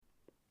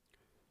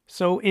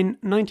So in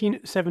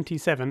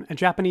 1977, a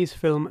Japanese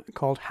film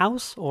called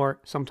House, or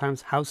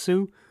sometimes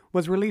Hausu,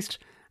 was released,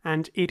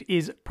 and it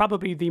is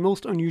probably the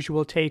most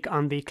unusual take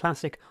on the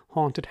classic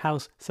haunted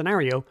house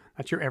scenario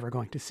that you're ever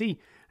going to see.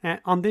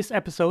 On this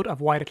episode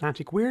of Wide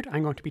Atlantic Weird,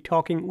 I'm going to be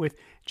talking with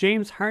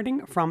James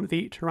Harding from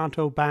the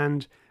Toronto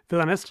band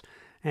Villainist,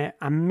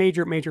 a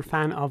major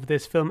fan of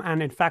this film,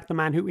 and in fact the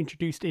man who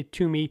introduced it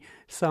to me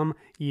some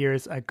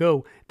years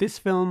ago. This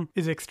film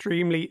is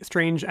extremely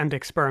strange and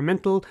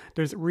experimental.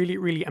 There's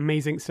really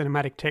amazing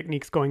cinematic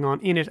techniques going on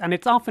in it, and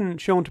it's often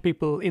shown to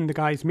people in the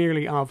guise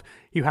merely of,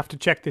 you have to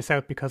check this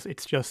out because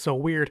it's just so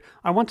weird.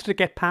 I wanted to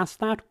get past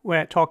that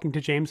talking to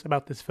James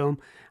about this film,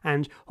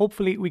 and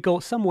hopefully we go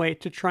some way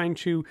to trying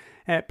to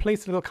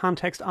place a little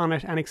context on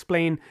it and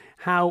explain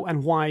how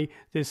and why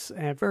this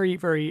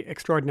very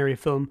extraordinary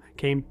film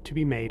came to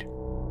be made.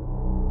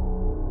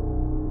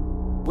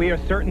 We are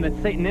certain that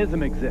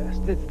Satanism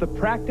exists. It's the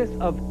practice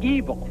of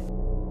evil.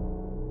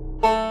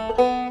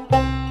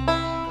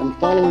 And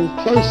following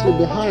closely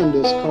behind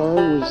this car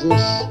was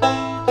this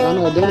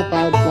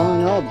unidentified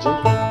flying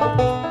object.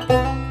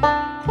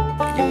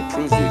 You will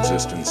prove the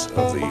existence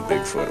of the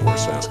Bigfoot or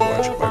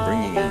Sasquatch by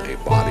bringing in a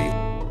body.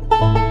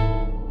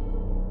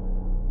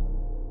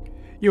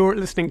 You're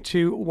listening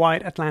to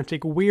Wide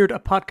Atlantic Weird, a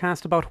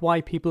podcast about why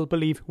people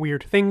believe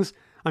weird things.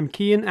 I'm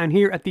Cian, and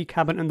here at the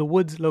Cabin in the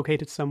Woods,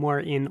 located somewhere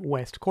in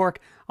West Cork,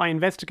 I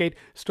investigate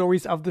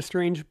stories of the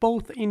strange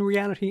both in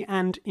reality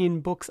and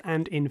in books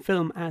and in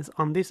film, as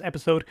on this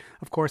episode,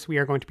 of course, we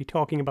are going to be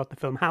talking about the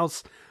film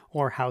House,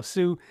 or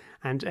Hausu,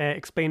 and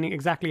explaining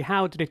exactly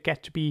how did it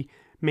get to be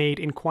made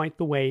in quite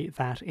the way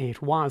that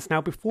it was.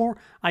 Now, before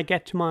I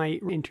get to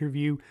my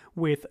interview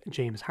with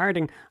James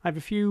Harding, I have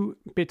a few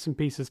bits and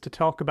pieces to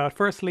talk about.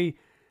 Firstly,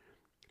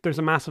 there's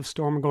a massive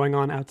storm going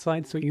on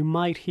outside, so you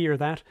might hear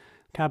that.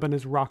 Cabin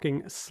is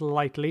rocking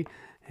slightly,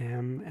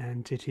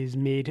 and it is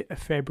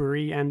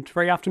mid-February, and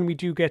very often we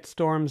do get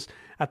storms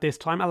at this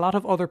time. A lot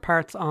of other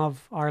parts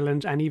of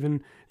Ireland and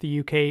even the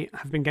UK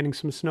have been getting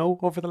some snow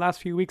over the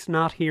last few weeks.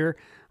 Not here.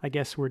 I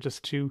guess we're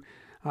just too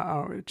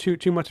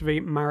much of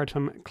a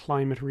maritime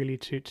climate really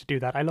to do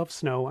that. I love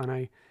snow,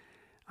 and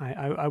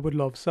I would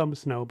love some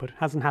snow, but it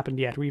hasn't happened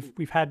yet.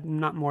 We've had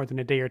not more than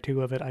a day or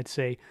two of it, I'd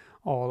say,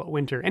 all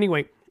winter.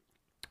 Anyway,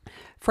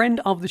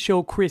 friend of the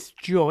show Chris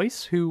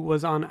Joyce, who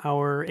was on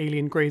our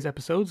Alien Greys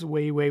episodes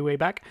way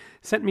back,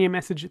 sent me a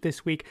message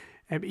this week.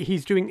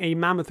 He's doing a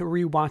mammoth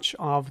rewatch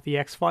of The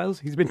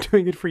X-Files. He's been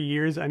doing it for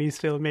years and he's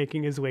still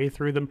making his way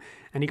through them.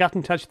 And he got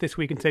in touch this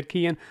week and said,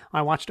 Cian,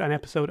 I watched an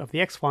episode of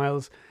The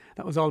X-Files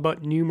that was all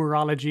about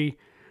numerology.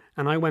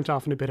 And I went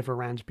off in a bit of a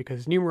rant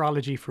because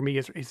numerology for me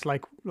is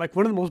like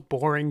one of the most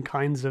boring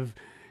kinds of,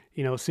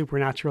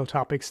 supernatural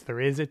topics there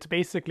is. It's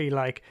basically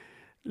like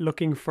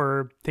looking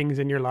for things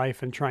in your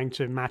life and trying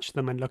to match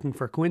them and looking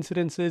for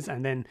coincidences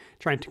and then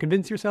trying to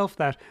convince yourself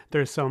that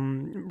there's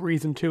some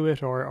reason to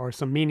it or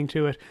some meaning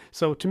to it.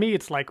 So to me,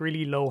 it's like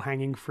really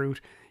low-hanging fruit.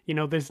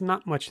 There's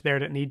not much there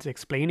that needs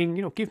explaining.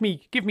 Give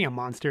me a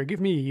monster, give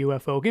me a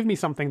UFO, give me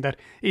something that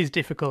is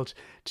difficult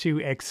to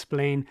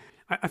explain.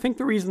 I think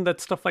the reason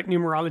that stuff like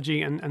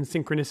numerology and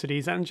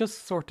synchronicities and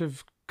just sort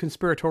of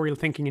conspiratorial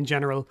thinking in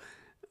general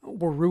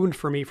were ruined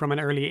for me from an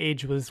early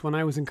age was when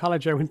I was in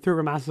college. I went through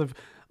a massive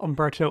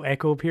Umberto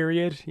Eco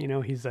period. He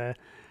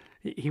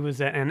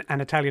was an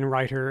Italian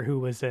writer who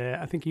was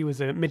I think he was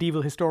a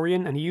medieval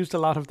historian, and he used a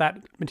lot of that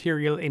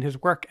material in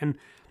his work. And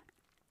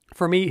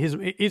for me,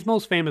 his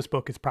most famous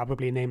book is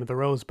probably Name of the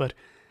Rose, but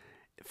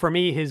for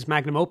me, his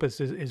magnum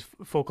opus is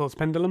Foucault's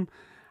Pendulum,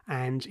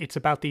 and it's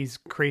about these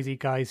crazy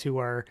guys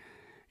who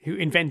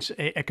invent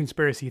a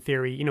conspiracy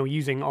theory,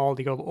 using all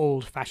the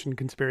old-fashioned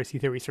conspiracy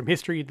theories from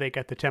history. They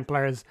get the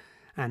Templars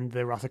and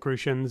the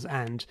Rosicrucians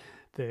and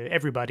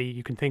everybody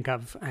you can think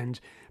of and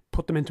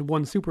put them into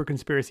one super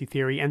conspiracy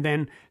theory, and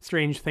then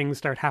strange things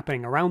start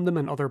happening around them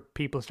and other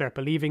people start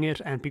believing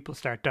it and people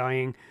start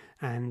dying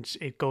and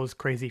it goes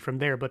crazy from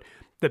there. But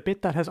the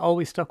bit that has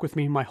always stuck with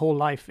me my whole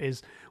life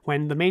is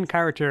when the main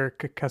character,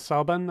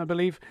 Kasaban, I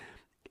believe,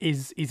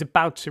 is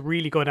about to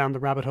really go down the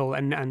rabbit hole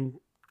and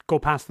go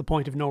past the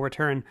point of no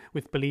return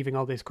with believing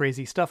all this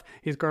crazy stuff.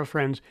 His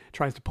girlfriend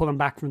tries to pull him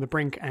back from the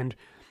brink, and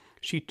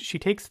she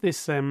takes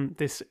this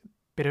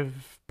bit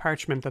of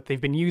parchment that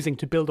they've been using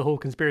to build a whole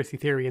conspiracy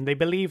theory, and they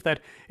believe that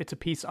it's a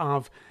piece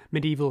of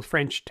medieval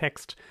French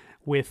text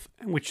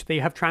which they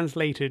have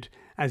translated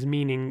as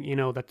meaning,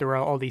 that there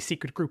are all these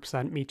secret groups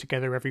that meet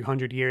together every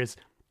 100 years.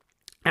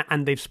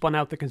 And they've spun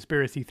out the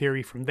conspiracy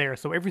theory from there.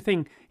 So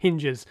everything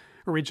hinges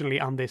originally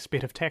on this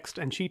bit of text,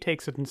 and she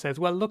takes it and says,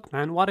 well, look,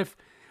 man, what if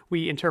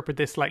we interpret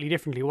this slightly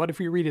differently? What if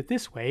we read it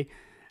this way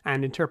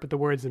and interpret the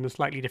words in a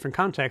slightly different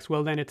context?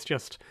 Well, then it's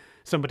just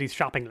somebody's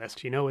shopping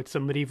list, It's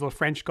some medieval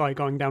French guy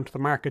going down to the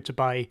market to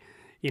buy,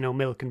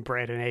 milk and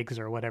bread and eggs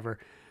or whatever.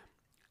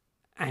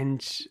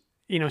 And,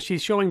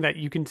 she's showing that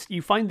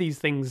you find these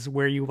things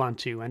where you want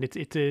to, and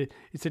it's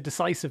a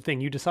decisive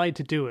thing. You decide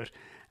to do it.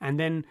 And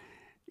then,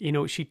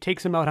 she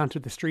takes him out onto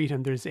the street,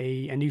 and there's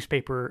a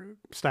newspaper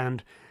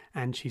stand,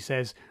 And she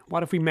says,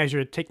 what if we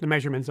take the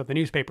measurements of the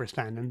newspaper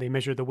stand, and they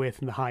measure the width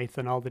and the height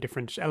and all the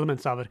different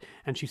elements of it.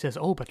 And she says,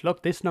 oh, but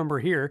look, this number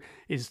here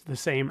is the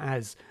same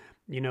as,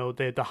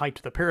 the height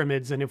of the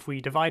pyramids. And if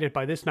we divide it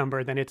by this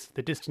number, then it's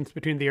the distance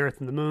between the Earth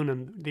and the Moon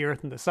and the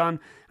Earth and the Sun,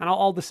 and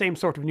all the same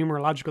sort of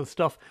numerological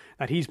stuff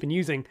that he's been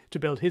using to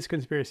build his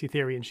conspiracy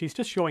theory. And she's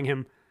just showing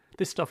him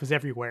this stuff is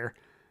everywhere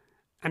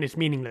and it's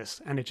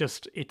meaningless. And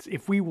it's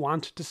if we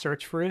want to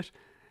search for it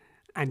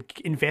and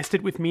invest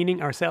it with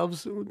meaning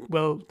ourselves,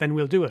 well, then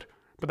we'll do it.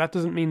 But that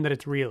doesn't mean that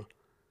it's real.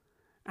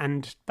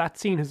 And that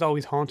scene has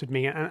always haunted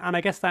me. And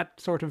I guess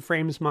that sort of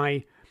frames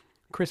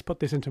Chris put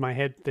this into my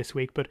head this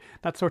week, but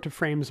that sort of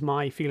frames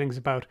my feelings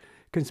about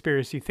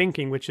conspiracy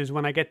thinking, which is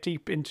when I get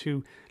deep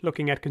into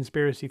looking at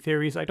conspiracy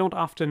theories, I don't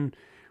often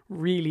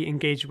really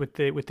engage with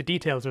the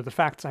details or the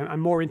facts.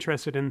 I'm more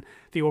interested in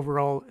the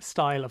overall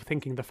style of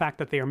thinking, the fact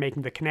that they are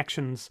making the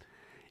connections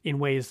in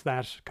ways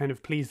that kind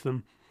of please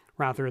them,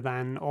 rather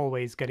than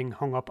always getting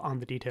hung up on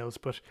the details.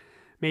 But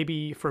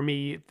maybe for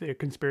me, the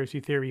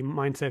conspiracy theory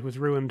mindset was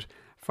ruined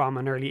from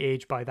an early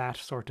age by that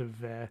sort of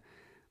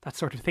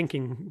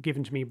thinking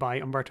given to me by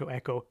Umberto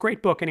Eco.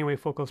 Great book anyway,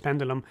 Foucault's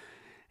Pendulum.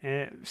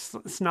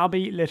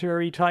 Snobby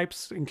literary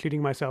types,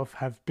 including myself,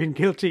 have been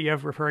guilty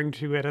of referring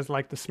to it as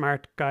like the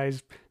smart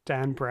guy's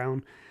Dan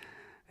Brown.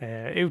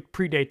 It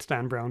predates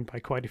Dan Brown by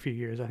quite a few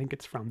years. I think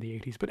it's from the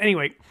 80s. But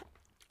anyway,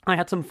 I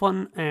had some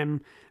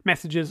fun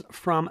messages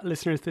from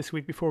listeners this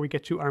week before we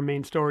get to our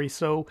main story.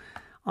 So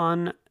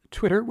on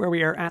Twitter, where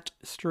we are at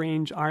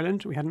Strange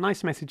Ireland, we had a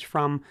nice message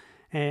from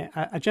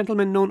a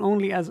gentleman known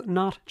only as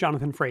Not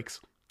Jonathan Frakes.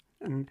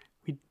 And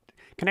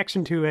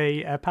connection to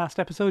a past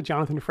episode,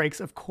 Jonathan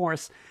Frakes, of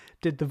course,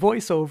 did the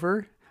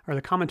voiceover or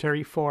the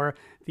commentary for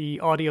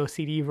the audio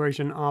CD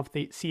version of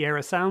the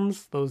Sierra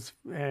Sounds, those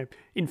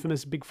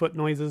infamous Bigfoot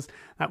noises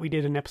that we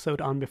did an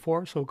episode on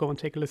before. So go and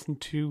take a listen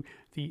to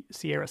the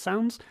Sierra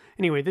Sounds.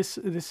 Anyway,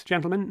 this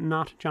gentleman,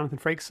 Not Jonathan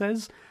Frakes,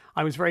 says,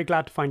 I was very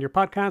glad to find your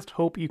podcast.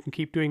 Hope you can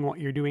keep doing what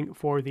you're doing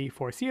for the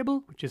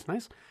foreseeable, which is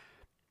nice.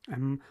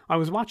 I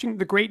was watching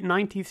The Great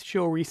 90s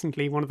Show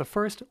recently, one of the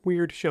first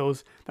weird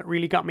shows that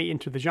really got me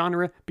into the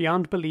genre,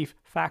 beyond belief,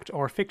 fact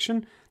or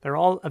fiction. They're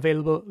all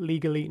available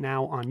legally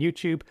now on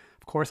YouTube.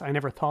 Of course, I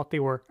never thought they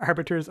were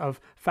arbiters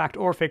of fact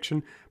or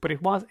fiction, but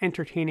it was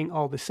entertaining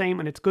all the same,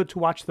 and it's good to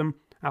watch them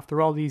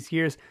after all these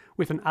years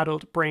with an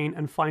adult brain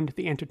and find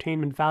the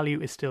entertainment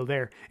value is still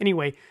there.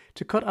 Anyway,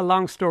 to cut a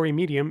long story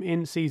medium,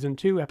 in Season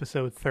 2,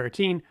 Episode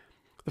 13,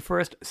 the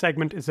first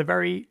segment is a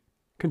very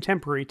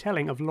contemporary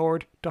telling of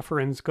Lord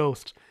Dufferin's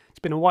ghost. It's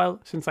been a while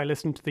since I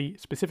listened to the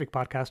specific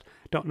podcast.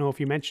 Don't know if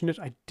you mentioned it.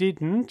 I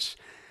didn't.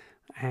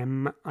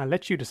 I'll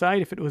let you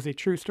decide if it was a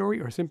true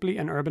story or simply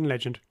an urban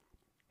legend.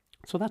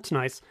 So that's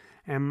nice.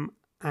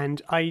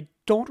 And I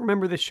don't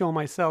remember this show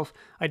myself.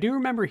 I do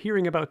remember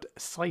hearing about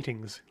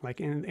sightings,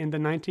 like in the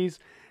 90s.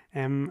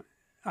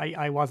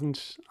 I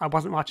wasn't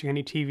watching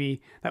any TV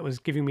that was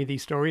giving me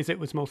these stories. It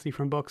was mostly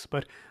from books,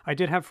 but I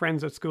did have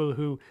friends at school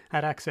who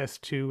had access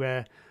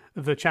to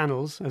the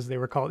channels, as they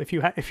were called. If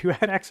you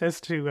had access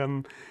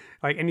to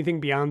like anything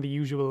beyond the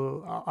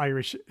usual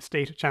Irish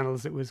state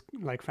channels, it was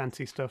like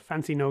fancy stuff,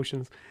 fancy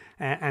notions,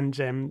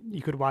 and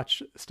you could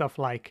watch stuff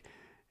like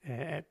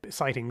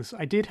sightings.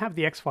 I did have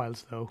the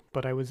X-Files though,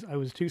 but I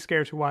was too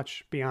scared to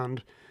watch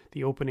beyond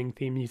the opening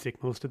theme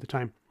music most of the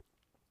time.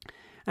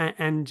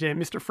 And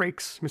Mr.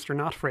 Frakes, Mr.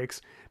 Not Frakes,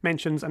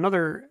 mentions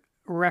another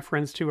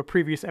reference to a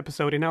previous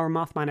episode. In our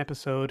Mothman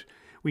episode,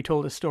 we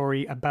told a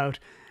story about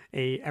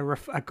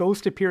a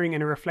ghost appearing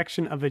in a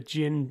reflection of a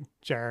gin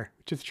jar,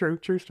 which is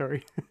true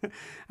story.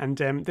 And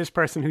this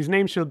person, whose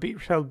name shall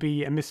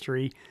be a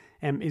mystery,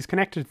 is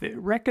connected.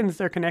 Reckons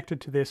they're connected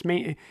to this.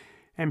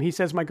 He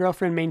says, my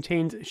girlfriend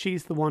maintains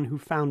she's the one who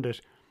found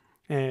it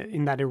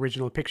in that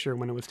original picture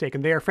when it was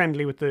taken. They are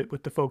friendly with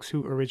the folks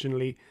who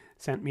originally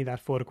sent me that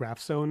photograph.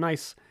 So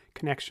nice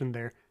connection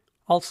there.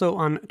 Also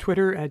on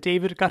Twitter,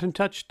 David got in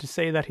touch to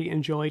say that he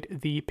enjoyed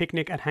the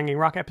Picnic at Hanging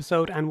Rock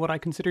episode and would I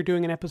consider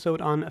doing an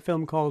episode on a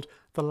film called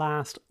The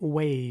Last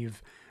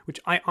Wave, which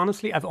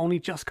I've only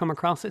just come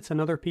across. It's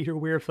another Peter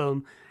Weir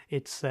film.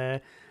 It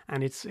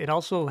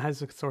also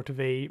has a sort of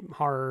a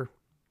horror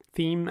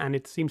theme, and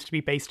it seems to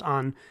be based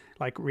on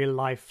like real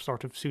life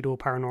sort of pseudo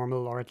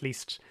paranormal, or at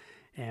least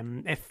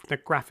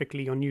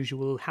ethnographically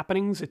unusual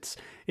happenings.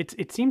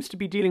 It seems to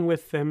be dealing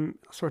with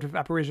sort of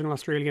Aboriginal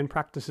Australian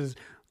practices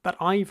that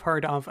I've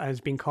heard of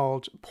as being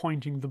called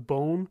pointing the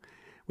bone,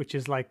 which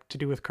is like to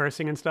do with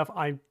cursing and stuff.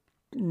 I'm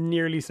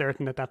nearly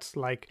certain that that's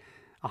like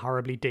a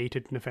horribly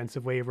dated and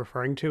offensive way of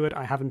referring to it.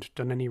 I haven't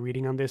done any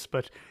reading on this,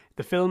 but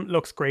the film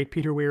looks great.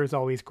 Peter Weir is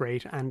always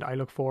great, and I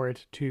look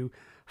forward to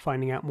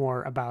finding out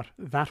more about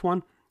that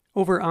one.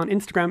 Over on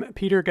Instagram,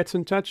 Peter gets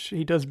in touch.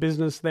 He does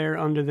business there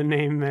under the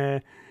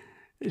name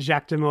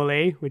Jacques de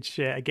Molay, which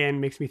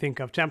again makes me think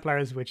of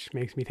Templars, which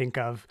makes me think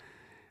of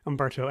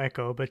Umberto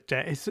Eco, but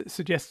it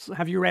suggests,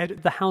 have you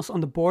read The House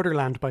on the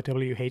Borderland by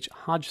W.H.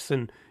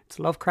 Hodgson? It's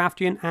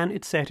Lovecraftian and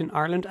it's set in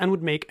Ireland and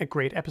would make a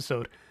great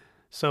episode.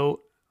 So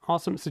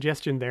Awesome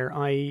suggestion there.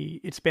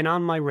 It's been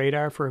on my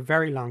radar for a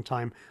very long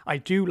time. I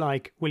do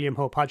like William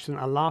Hope Hodgson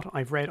a lot.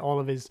 I've read all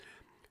of his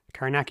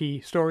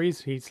Carnacki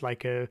stories. He's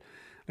like a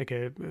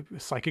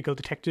psychical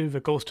detective, a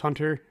ghost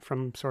hunter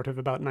from sort of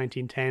about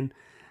 1910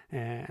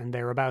 and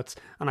thereabouts.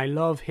 And I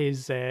love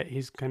his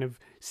kind of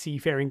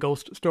seafaring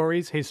ghost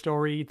stories. His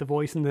story, The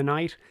Voice in the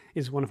Night,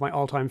 is one of my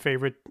all-time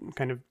favorite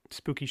kind of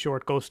spooky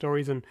short ghost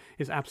stories and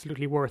is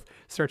absolutely worth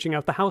searching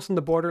out. The House in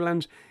the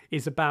Borderland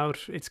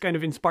it's kind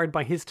of inspired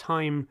by his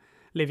time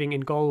living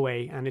in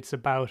Galway, and it's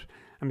about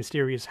a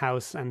mysterious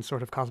house and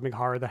sort of cosmic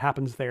horror that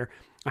happens there.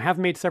 I have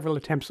made several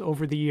attempts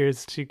over the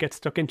years to get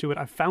stuck into it.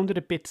 I found it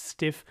a bit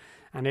stiff,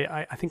 and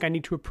I think I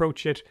need to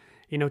approach it,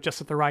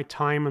 just at the right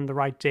time and the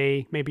right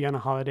day, maybe on a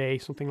holiday,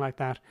 something like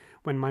that,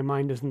 when my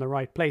mind is in the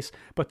right place.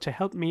 But to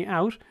help me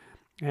out,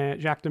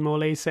 Jacques de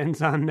Molay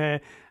sends on a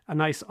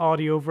nice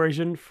audio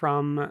version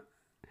from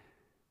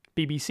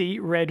BBC,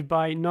 read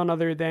by none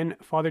other than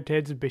Father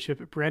Ted's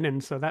Bishop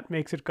Brennan. So that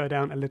makes it go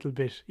down a little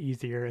bit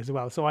easier as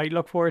well. So I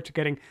look forward to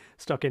getting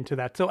stuck into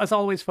that. So as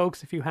always,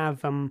 folks, if you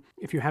have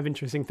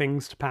interesting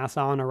things to pass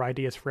on or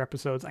ideas for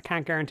episodes, I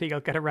can't guarantee I'll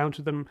get around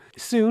to them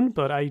soon,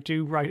 but I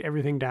do write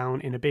everything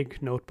down in a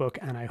big notebook,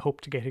 and I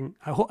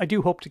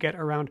do hope to get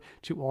around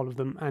to all of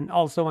them. And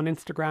also on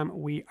Instagram,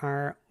 we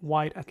are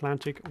Wide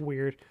Atlantic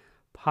Weird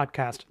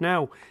Podcast.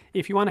 Now,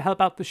 if you want to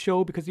help out the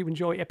show because you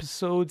enjoy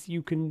episodes,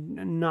 you can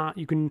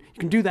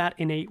do that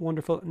in a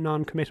wonderful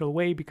non-committal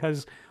way,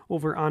 because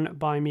over on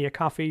Buy Me a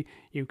Coffee,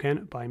 you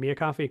can buy me a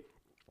coffee.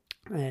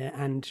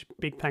 And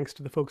big thanks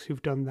to the folks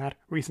who've done that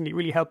recently. It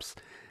really helps,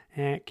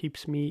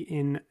 keeps me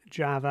in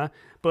Java.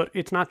 But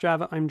it's not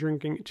Java I'm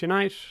drinking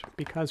tonight,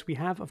 because we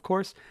have, of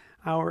course,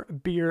 our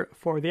beer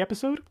for the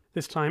episode.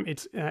 This time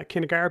it's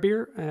Kinnegar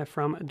beer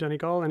from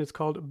Donegal, and it's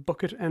called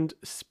Bucket and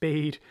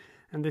Spade.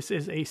 And this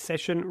is a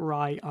session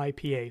rye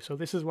IPA. So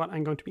this is what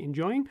I'm going to be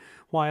enjoying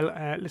while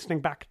listening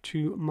back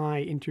to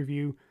my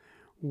interview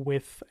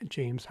with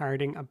James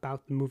Harding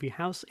about the movie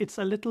House. It's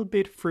a little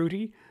bit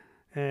fruity,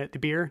 the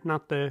beer,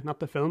 not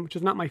the film, which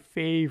is not my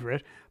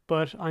favorite,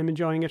 but I'm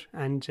enjoying it,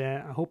 and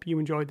I hope you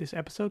enjoyed this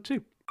episode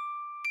too.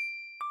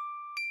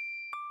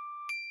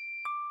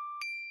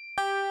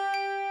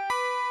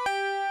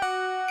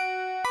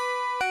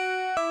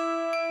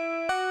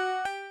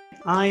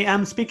 I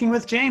am speaking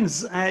with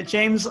James.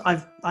 James,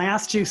 I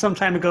asked you some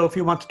time ago if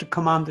you wanted to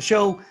come on the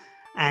show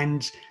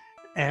and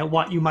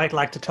what you might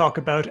like to talk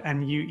about,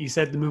 and you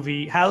said the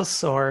movie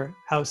House, or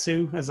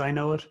Hausu as I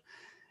know it.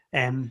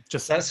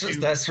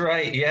 That's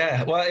right.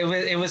 Yeah. Well,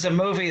 it was a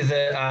movie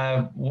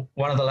that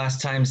one of the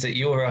last times that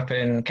you were up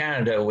in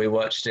Canada, we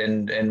watched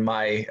in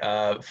my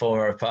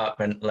former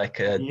apartment, like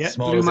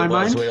small as it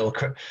was.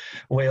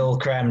 We all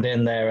crammed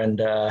in there,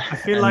 and I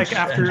feel like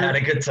after had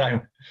a good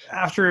time.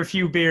 After a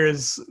few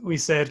beers, we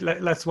said,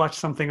 let's watch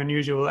something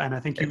unusual. And I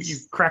think you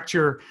cracked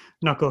your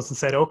knuckles and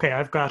said, okay,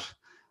 I've got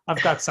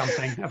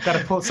something. I've got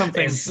to pull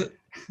something.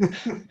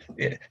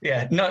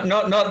 Yeah.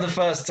 Not the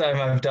first time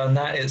I've done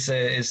that.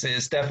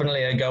 It's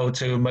definitely a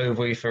go-to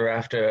movie for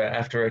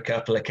after a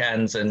couple of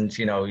cans, and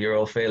you're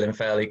all feeling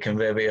fairly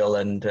convivial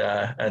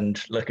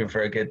and looking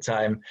for a good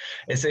time.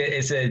 It's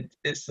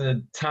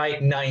a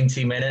tight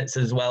 90 minutes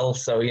as well,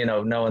 so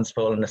no one's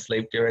falling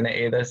asleep during it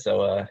either.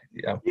 So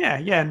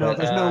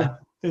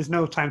there's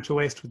no time to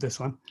waste with this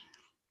one.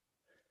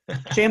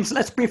 James,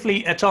 let's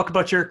briefly talk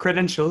about your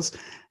credentials.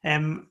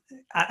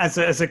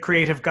 As a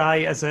creative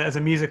guy, as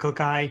a musical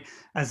guy,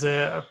 as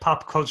a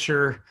pop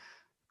culture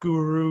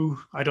guru,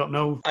 I don't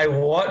know. I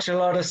watch a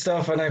lot of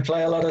stuff and I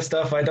play a lot of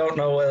stuff. I don't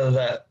know whether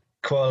that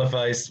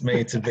qualifies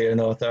me to be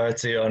an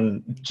authority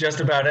on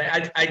just about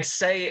it. I'd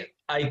say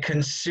I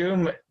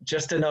consume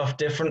just enough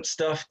different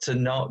stuff to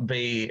not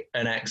be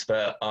an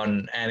expert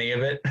on any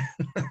of it.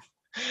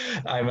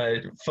 I'm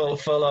a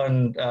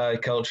full-on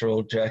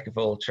cultural jack of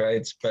all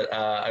trades, but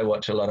I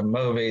watch a lot of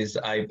movies.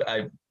 I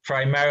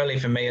primarily,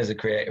 for me as a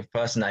creative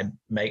person, I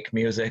make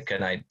music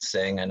and I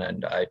sing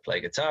and I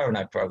play guitar and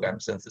I program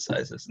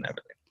synthesizers and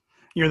everything.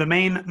 You're the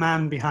main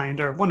man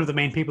behind, or one of the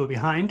main people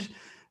behind,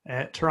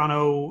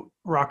 Toronto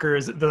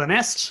rockers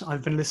Villainest.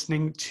 I've been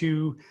listening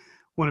to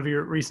one of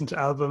your recent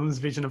albums,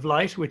 Vision of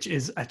Light, which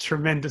is a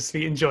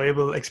tremendously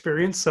enjoyable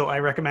experience. So I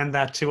recommend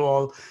that to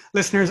all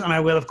listeners. And I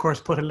will, of course,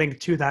 put a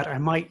link to that. I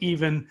might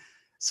even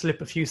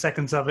slip a few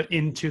seconds of it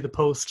into the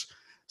post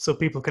so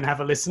people can have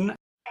a listen.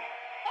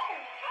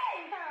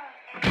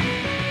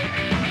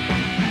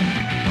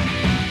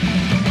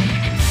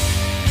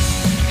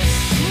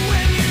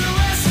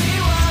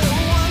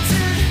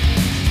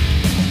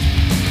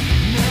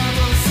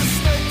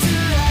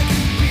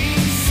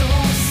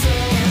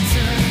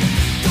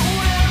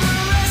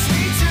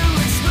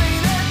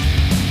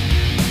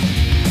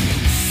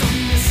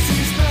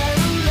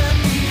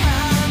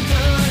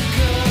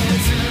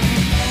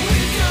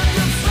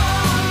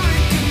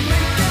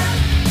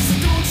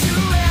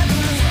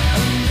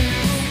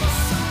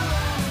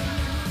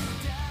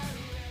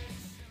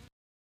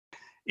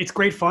 It's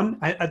great fun.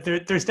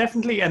 There's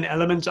definitely an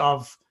element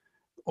of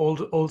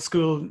old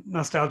school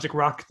nostalgic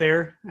rock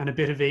there, and a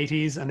bit of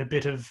 80s and a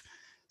bit of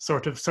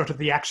sort of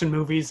the action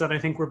movies that I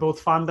think we're both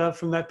fond of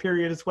from that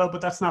period as well. But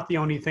that's not the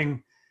only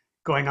thing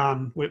going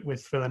on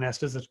with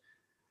Villainess, is it?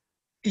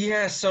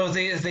 Yeah, so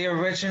the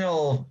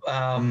original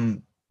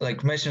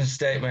like mission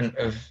statement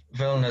of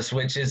Villainous,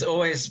 which is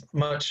always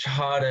much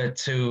harder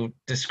to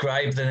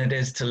describe than it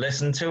is to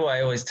listen to.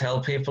 I always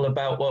tell people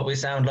about what we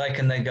sound like,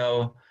 and they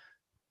go,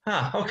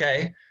 "Huh,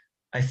 okay,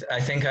 I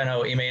think I know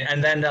what you mean."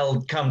 And then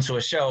they'll come to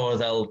a show or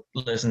they'll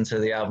listen to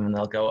the album and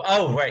they'll go,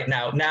 "Oh, right,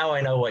 now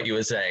I know what you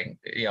were saying.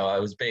 You know, I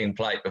was being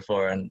polite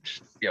before and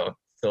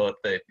thought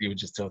that you were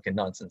just talking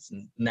nonsense,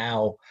 and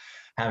now,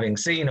 having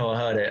seen or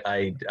heard it,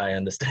 I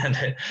understand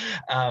it."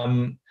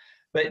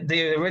 But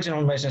the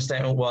original mission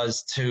statement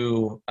was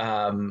to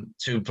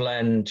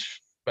blend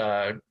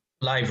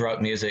live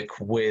rock music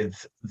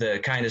with the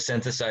kind of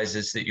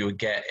synthesizers that you would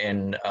get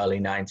in early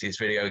 90s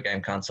video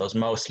game consoles,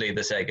 mostly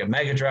the Sega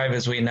Mega Drive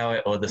as we know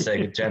it, or the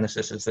Sega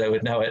Genesis as they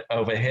would know it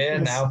over here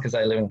now, because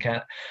I live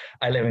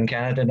in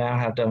Canada now,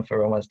 have done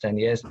for almost 10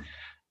 years.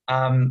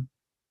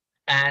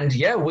 And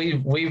yeah,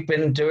 we've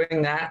been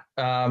doing that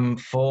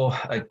for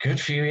a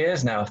good few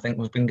years now. I think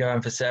we've been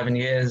going for 7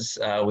 years.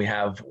 We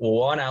have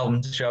one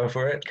album to show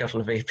for it, a couple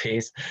of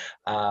EPs,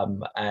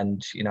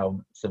 and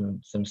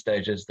some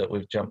stages that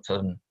we've jumped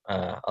on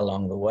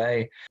along the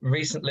way.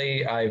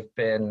 Recently, I've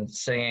been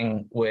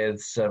singing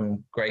with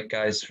some great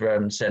guys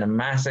from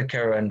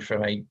Cinemassacre and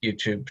from a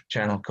YouTube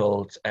channel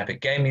called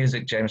Epic Game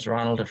Music. James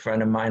Ronald, a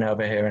friend of mine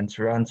over here in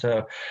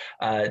Toronto,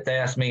 they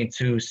asked me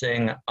to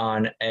sing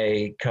on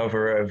a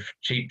cover of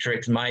Cheap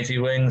Trick's Mighty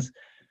Wings,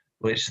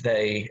 which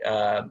they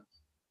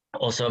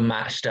also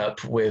matched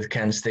up with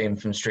Ken's theme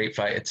from Street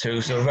Fighter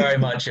 2, so very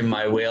much in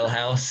my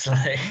wheelhouse.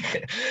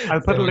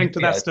 I'll put a link to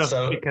that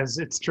stuff because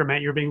it's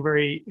tremendous. You're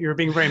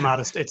being very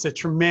modest. It's a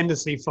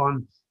tremendously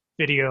fun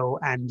video,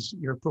 and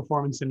your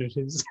performance in it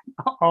is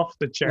off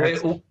the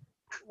charts.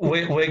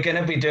 We're going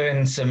to be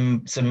doing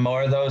some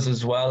more of those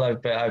as well.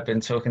 I've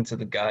been talking to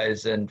the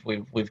guys, and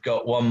we've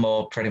got one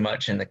more pretty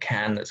much in the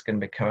can that's going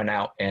to be coming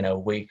out in a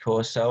week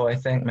or so. I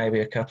think maybe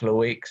a couple of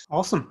weeks.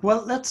 Awesome.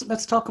 Well,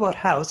 let's talk about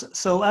House.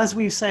 So as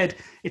we've said,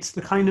 it's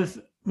the kind of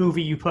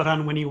movie you put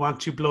on when you want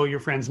to blow your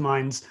friends'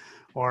 minds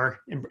or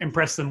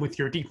impress them with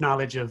your deep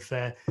knowledge of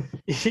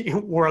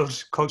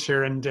world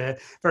culture and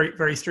very,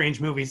 very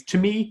strange movies. To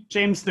me,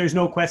 James, there's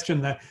no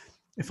question that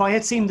if I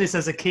had seen this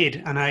as a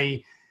kid,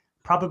 and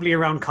probably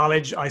around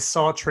college, I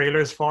saw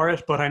trailers for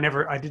it, but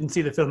I didn't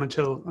see the film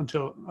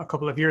until a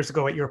couple of years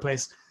ago at your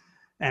place.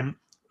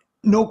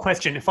 No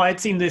question, if I had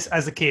seen this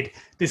as a kid,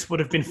 this would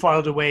have been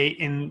filed away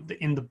in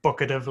the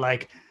bucket of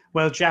like,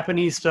 well,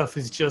 Japanese stuff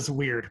is just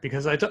weird,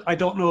 because I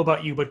don't know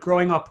about you, but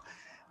growing up,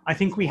 I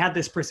think we had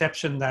this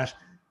perception that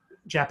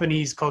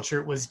Japanese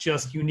culture was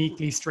just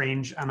uniquely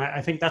strange, and I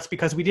think that's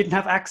because we didn't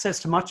have access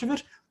to much of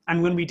it,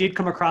 and when we did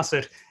come across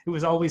it, it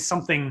was always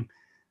something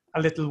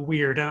a little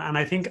weird, and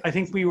I think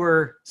we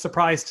were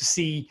surprised to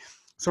see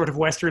sort of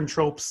Western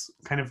tropes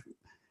kind of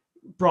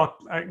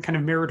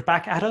mirrored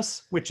back at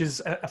us, which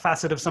is a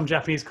facet of some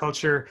Japanese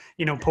culture,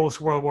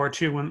 post World War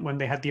II, when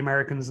they had the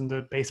Americans and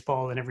the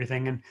baseball and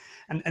everything,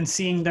 and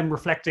seeing them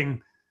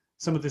reflecting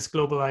some of this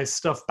globalized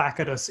stuff back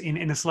at us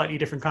in a slightly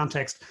different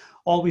context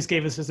always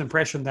gave us this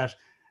impression that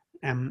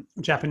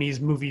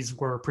Japanese movies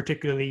were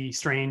particularly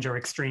strange or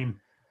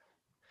extreme.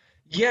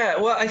 Yeah,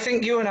 well, I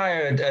think you and I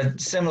are a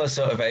similar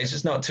sort of age.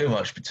 There's not too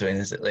much between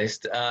us, at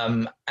least.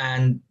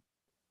 And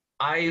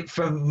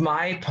for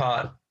my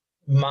part,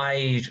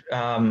 my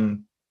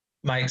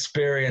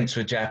experience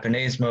with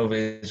Japanese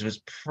movies was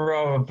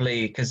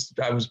probably because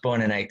I was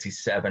born in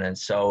 '87, and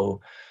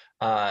so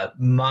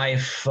my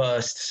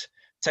first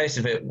taste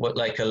of it,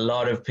 like a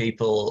lot of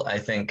people, I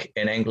think,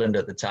 in England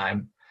at the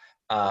time,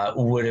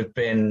 would have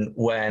been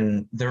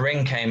when The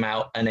Ring came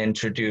out and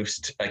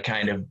introduced a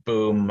kind of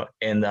boom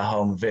in the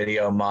home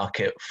video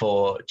market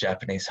for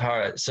Japanese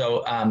horror.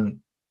 So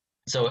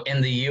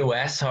in the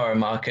US horror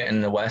market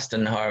and the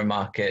Western horror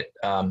market,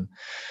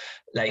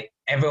 like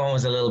everyone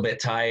was a little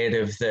bit tired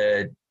of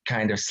the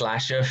kind of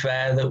slasher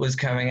fare that was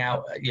coming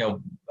out.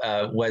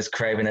 Wes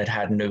Craven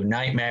had New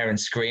Nightmare and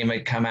Scream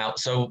had come out.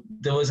 So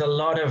there was a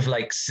lot of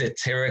like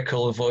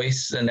satirical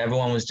voice, and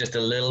everyone was just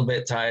a little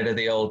bit tired of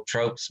the old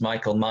tropes.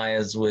 Michael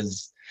Myers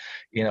was,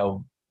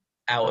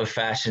 out of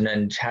fashion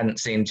and hadn't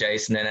seen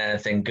Jason in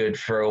anything good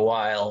for a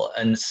while.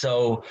 And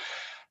so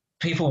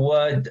people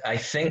were, I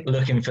think,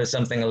 looking for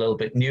something a little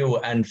bit new.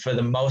 And for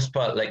the most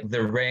part, like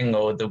The Ring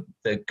or the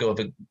Gore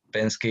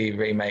Verbinski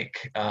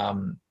remake,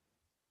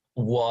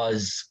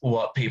 was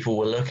what people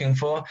were looking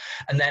for.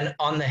 And then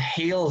on the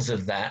heels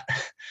of that,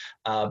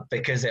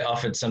 because it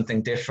offered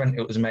something different,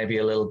 it was maybe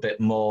a little bit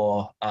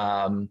more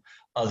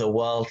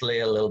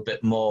otherworldly, a little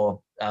bit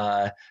more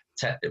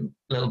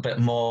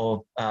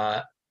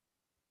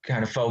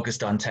kind of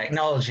focused on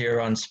technology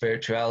or on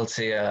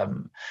spirituality.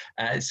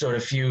 It sort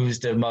of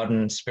fused a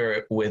modern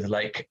spirit with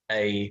like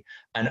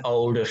an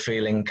older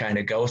feeling kind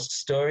of ghost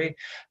story.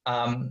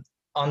 On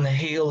the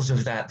heels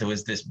of that, there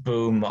was this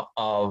boom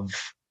of,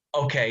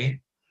 okay,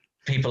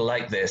 people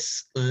like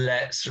this,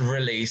 let's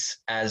release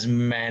as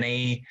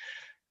many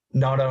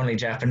not only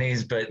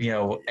Japanese, but,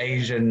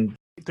 Asian.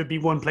 There'd be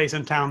one place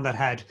in town that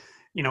had,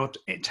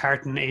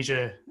 tartan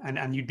Asia,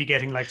 and you'd be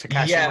getting like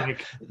Takashi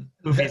like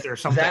movies or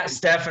something. That's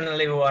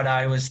definitely what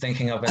I was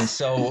thinking of. And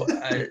so,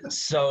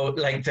 so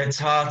like the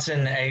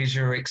tartan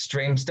Asia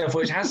extreme stuff,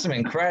 which has some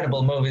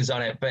incredible movies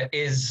on it, but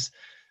is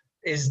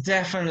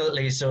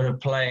definitely sort of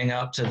playing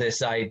up to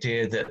this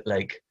idea that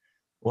like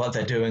what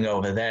they're doing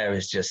over there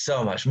is just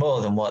so much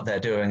more than what they're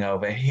doing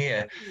over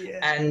here. Yeah.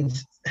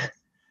 And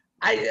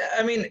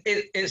I mean,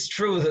 it's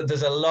true that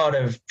there's a lot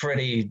of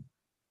pretty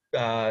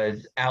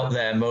out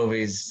there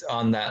movies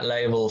on that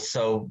label.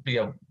 So,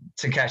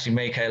 Takashi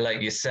Miike,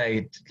 like you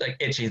say, like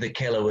Ichi the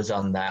Killer was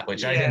on that,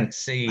 which I didn't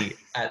see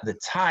at the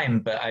time,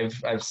 but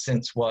I've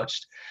since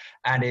watched,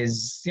 and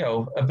is,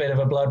 a bit of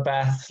a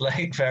bloodbath,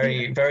 like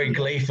very, very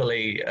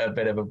gleefully a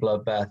bit of a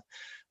bloodbath.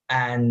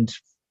 And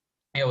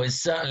it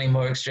was certainly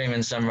more extreme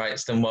in some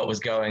rights than what was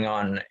going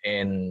on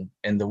in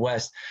the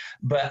West.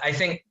 But I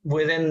think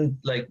within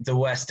like the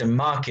Western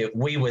market,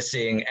 we were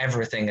seeing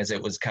everything as it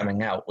was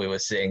coming out. We were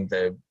seeing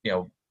the,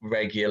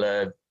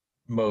 regular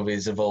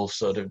movies of all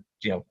sort of,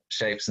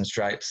 shapes and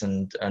stripes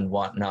and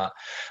whatnot.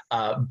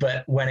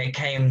 But when it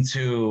came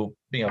to,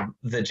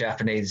 the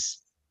Japanese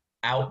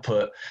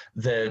output,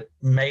 the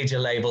major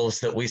labels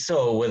that we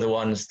saw were the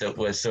ones that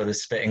were sort of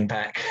spitting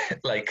back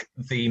like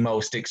the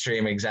most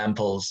extreme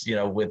examples,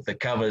 with the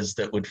covers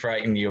that would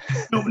frighten you.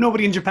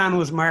 Nobody in Japan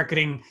was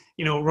marketing,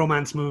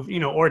 romance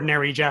movie,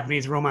 ordinary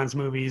Japanese romance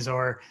movies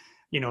or,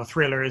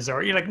 thrillers,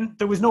 or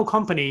there was no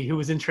company who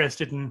was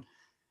interested in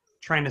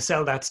trying to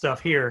sell that stuff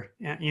here,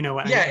 Yeah,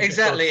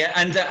 exactly.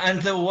 And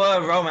there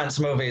were romance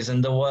movies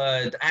and there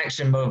were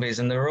action movies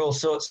and there were all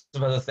sorts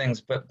of other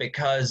things. But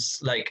because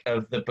like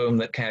of the boom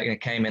that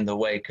came in the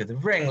wake of The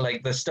Ring,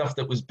 like the stuff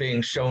that was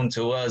being shown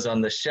to us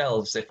on the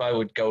shelves, if I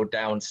would go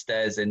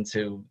downstairs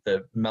into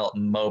the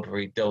Melton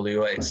Mowbray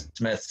W.H.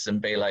 Smiths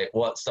and be like,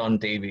 what's on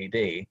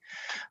DVD?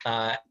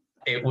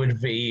 It would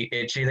be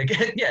Itchy the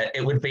Killer. Yeah,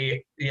 it would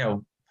be,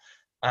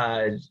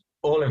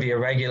 all of your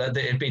regular,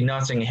 it'd be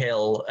Notting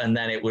Hill, and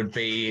then it would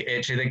be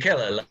Itchy the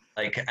Killer.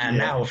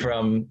 Now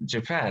from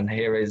Japan,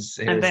 here's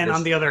and then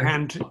on the other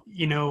hand,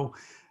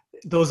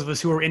 those of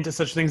us who are into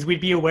such things,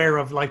 we'd be aware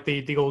of like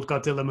the old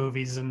Godzilla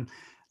movies, and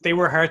they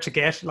were hard to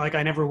get. Like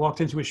I never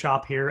walked into a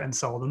shop here and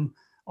saw them,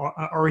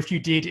 or if you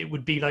did, it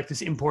would be like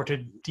this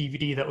imported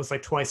DVD that was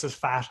like twice as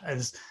fat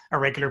as a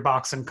regular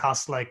box and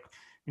cost like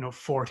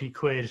 40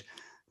 quid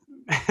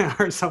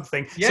or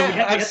something. Yeah, so we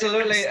had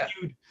absolutely.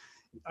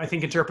 I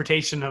think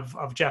interpretation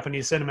of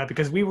Japanese cinema,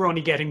 because we were only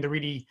getting the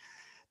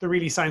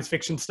really science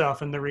fiction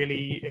stuff and the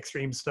really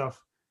extreme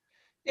stuff.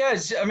 Yeah,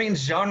 I mean,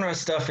 genre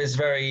stuff is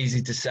very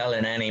easy to sell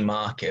in any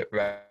market,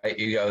 right?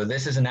 You go,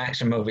 this is an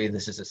action movie,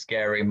 this is a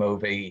scary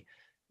movie,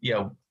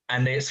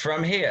 and it's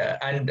from here,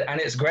 and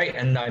it's great,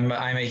 and I'm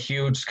a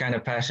huge kind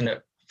of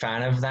passionate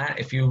fan of that.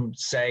 If you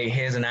say,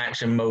 here's an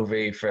action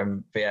movie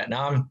from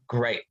Vietnam,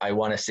 great, I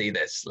want to see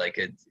this. Like,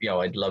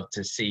 I'd love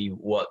to see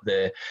what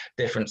the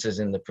differences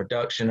in the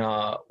production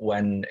are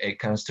when it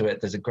comes to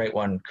it. There's a great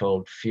one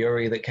called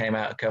Fury that came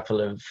out a couple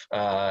of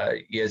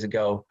years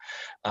ago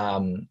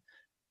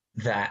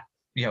that,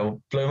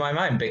 blew my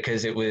mind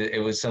because it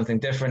was something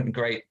different,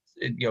 great,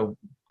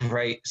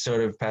 great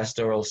sort of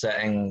pastoral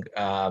setting,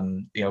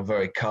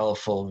 very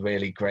colorful,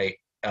 really great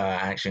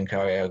action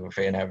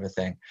choreography and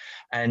everything,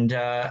 and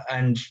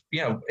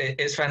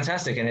it's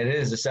fantastic, and it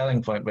is a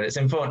selling point. But it's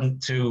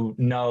important to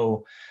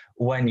know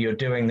when you're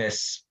doing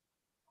this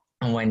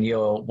and when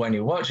you're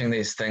watching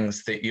these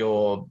things that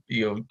you're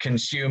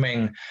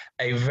consuming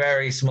a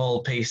very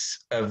small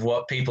piece of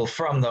what people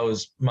from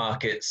those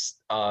markets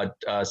are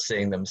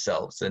seeing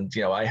themselves. And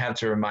I had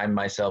to remind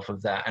myself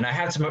of that, and I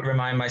had to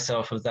remind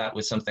myself of that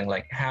with something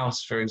like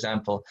House, for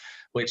example,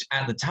 which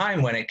at the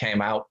time when it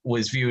came out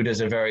was viewed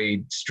as a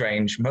very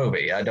strange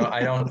movie. I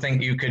don't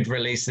think you could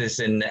release this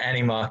in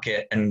any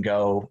market and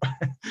go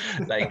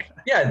like,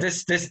 yeah,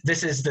 this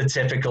is the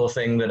typical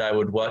thing that I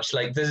would watch.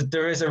 Like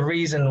there is a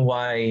reason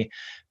why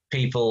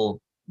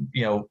people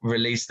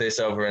release this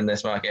over in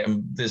this market,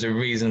 and there's a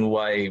reason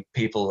why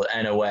people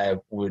unaware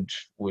would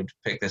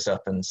pick this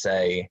up and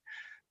say,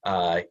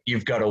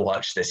 you've got to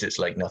watch this, it's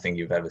like nothing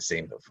you've ever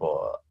seen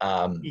before.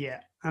 And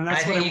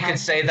that's I think you could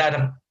say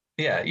that.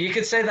 Yeah, you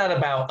could say that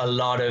about a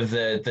lot of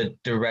the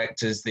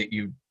directors that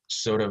you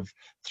sort of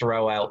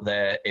throw out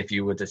there. If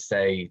you were to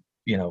say,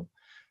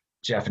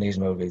 Japanese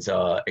movies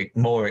are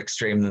more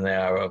extreme than they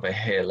are over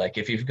here. Like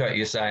if you've got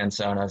your Sion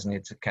Sonos and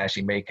your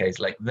Takashi Miike's,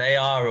 like they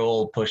are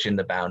all pushing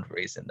the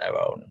boundaries in their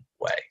own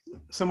way.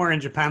 Somewhere in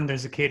Japan,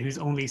 there's a kid who's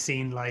only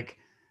seen like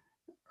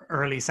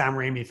early Sam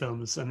Raimi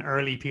films and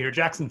early Peter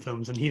Jackson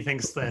films, and he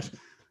thinks that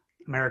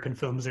American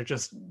films are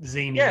just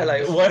zany. Yeah,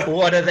 like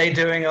what are they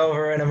doing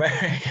over in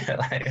America?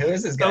 Like who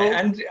is this guy?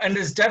 And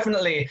there's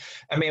definitely,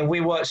 I mean, we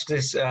watched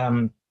this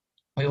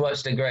We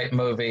watched a great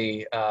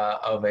movie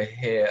over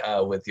here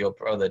with your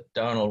brother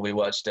Donald. We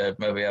watched a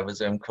movie over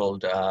Zoom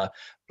called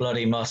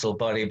Bloody Muscle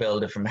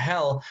Bodybuilder from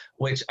Hell,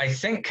 which I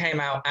think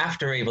came out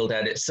after Evil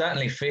Dead. It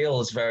certainly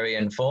feels very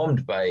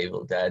informed by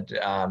Evil Dead.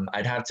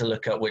 I'd have to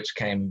look up which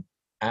came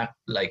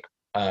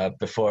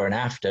before and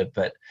after,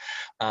 but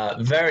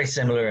very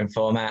similar in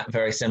format,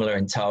 very similar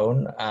in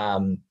tone.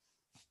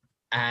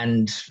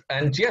 And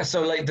yeah,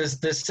 so like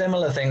there's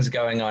similar things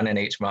going on in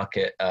each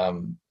market,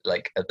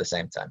 like at the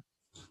same time.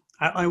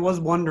 I was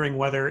wondering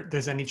whether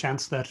there's any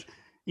chance that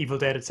Evil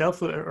Dead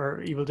itself,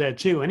 or Evil Dead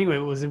 2 anyway,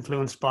 was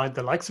influenced by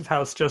the likes of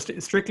House, just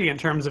strictly in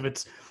terms of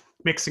its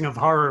mixing of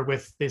horror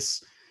with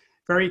this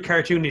very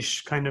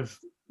cartoonish kind of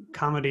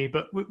comedy.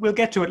 But we'll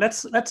get to it.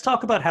 Let's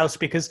talk about House,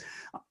 because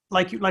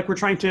like we're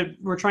trying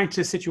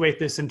to situate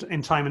this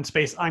in time and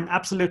space. I'm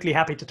absolutely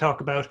happy to talk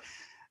about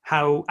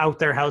how out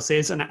there House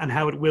is and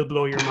how it will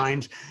blow your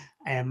mind.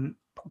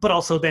 But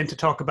also then to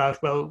talk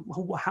about, well,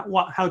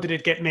 how did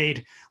it get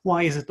made?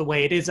 Why is it the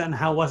way it is? And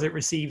how was it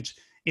received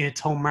in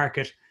its home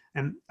market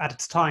at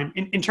its time?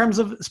 In terms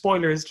of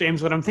spoilers,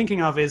 James, what I'm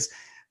thinking of is,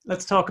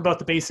 let's talk about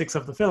the basics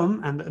of the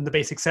film and the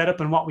basic setup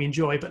and what we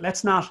enjoy, but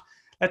let's not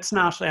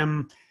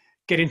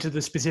get into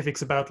the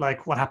specifics about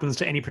like what happens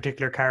to any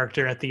particular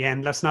character at the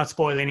end. Let's not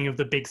spoil any of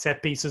the big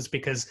set pieces,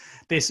 because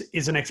this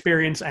is an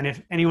experience, and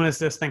if anyone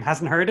is listening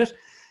hasn't heard it,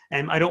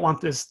 I don't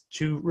want this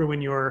to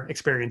ruin your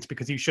experience,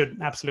 because you should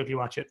absolutely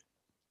watch it.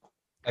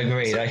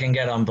 Agreed. I can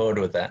get on board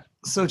with that.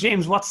 So,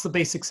 James, what's the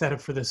basic setup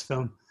for this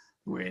film?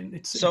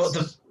 The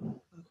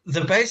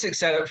basic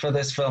setup for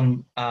this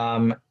film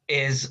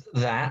is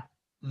that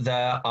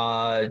there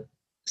are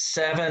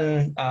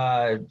 7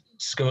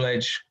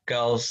 school-age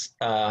girls,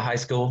 high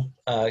school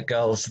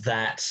girls,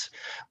 that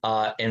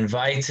are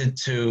invited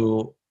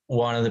to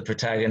one of the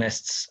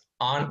protagonists'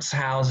 aunt's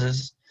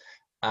houses,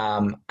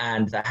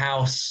 and the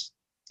house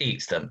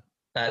eats them.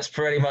 That's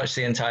pretty much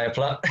the entire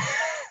plot.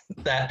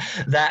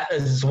 that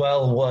as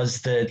well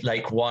was the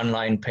like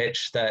one-line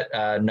pitch that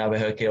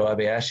Nobuhiko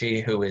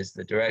Obayashi, who is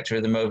the director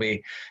of the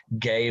movie,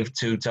 gave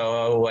to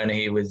Toho when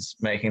he was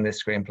making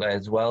this screenplay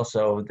as well.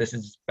 So this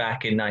is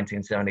back in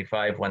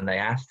 1975 when they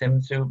asked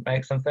him to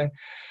make something.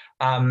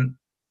 And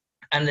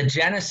the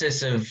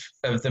genesis of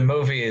the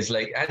movie is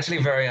like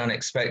actually very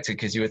unexpected,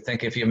 because you would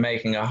think if you're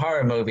making a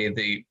horror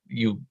movie,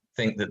 you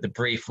think that the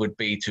brief would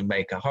be to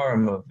make a horror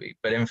movie.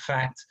 But in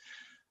fact,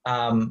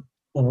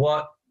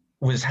 what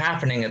was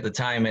happening at the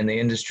time in the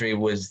industry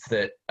was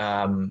that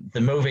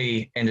the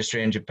movie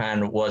industry in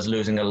Japan was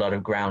losing a lot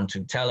of ground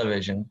to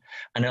television,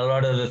 and a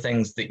lot of the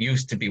things that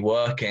used to be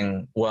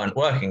working weren't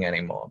working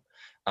anymore.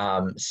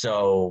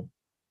 So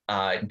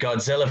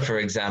Godzilla, for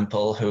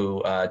example,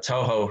 who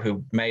Toho,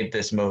 who made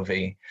this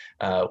movie,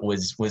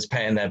 was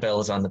paying their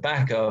bills on the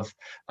back of,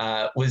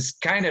 was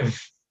kind of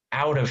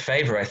out of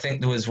favor. I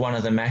think there was one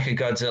of the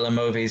Mechagodzilla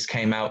movies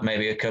came out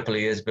maybe a couple of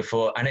years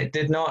before, and it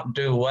did not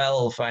do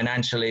well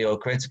financially or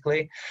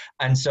critically.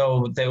 And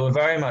so they were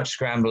very much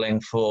scrambling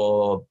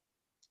for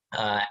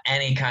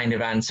any kind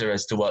of answer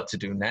as to what to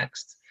do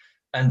next.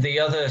 And the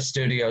other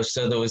studios,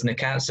 so there was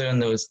Nikatsu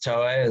and there was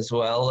Toei as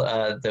well,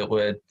 that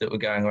were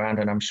going around,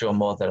 and I'm sure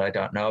more that I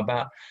don't know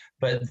about.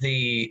 But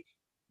the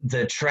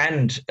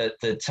trend at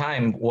the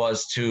time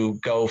was to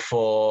go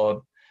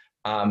for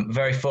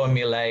very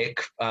formulaic,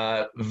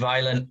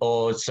 violent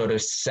or sort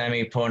of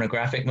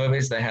semi-pornographic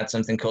movies. They had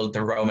something called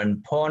the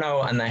Roman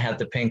porno, and they had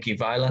the Pinky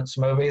Violence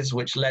movies,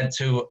 which led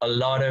to a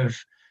lot of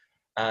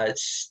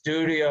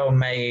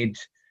studio-made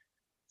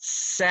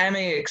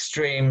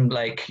semi-extreme,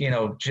 like, you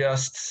know,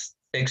 just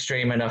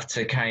extreme enough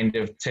to kind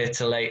of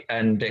titillate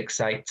and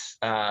excite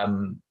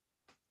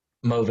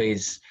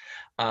movies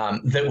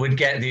that would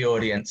get the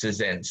audiences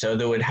in. So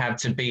there would have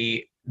to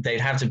be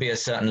they'd have to be a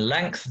certain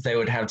length, they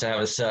would have to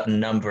have a certain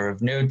number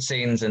of nude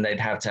scenes, and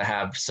they'd have to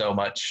have so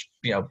much,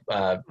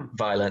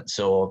 violence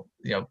or,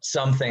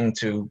 something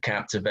to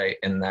captivate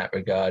in that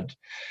regard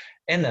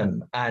in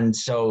them. And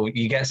so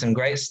you get some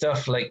great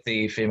stuff like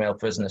the Female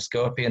Prisoner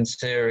Scorpion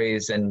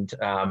series, and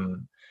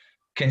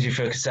Kinji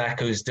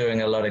Fukasaku's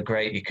doing a lot of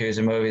great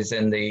Yakuza movies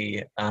in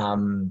the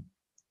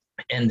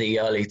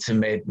early to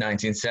mid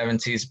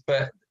 1970s.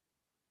 But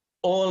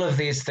all of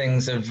these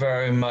things are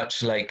very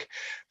much like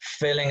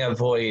filling a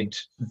void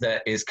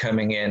that is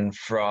coming in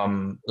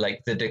from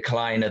like the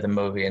decline of the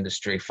movie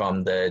industry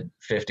from the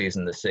 50s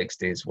and the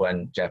 60s,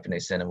 when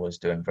Japanese cinema was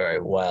doing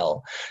very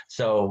well.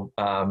 So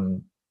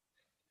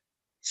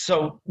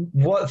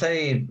what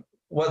they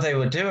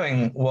were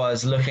doing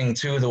was looking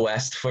to the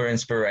West for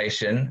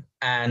inspiration,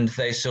 and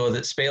they saw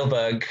that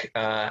Spielberg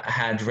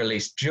had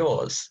released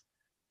Jaws,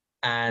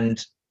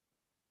 and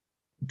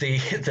the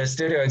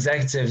studio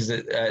executives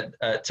at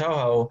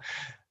Toho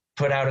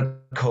put out a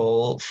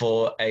call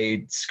for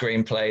a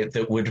screenplay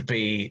that would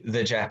be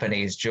the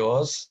Japanese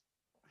Jaws.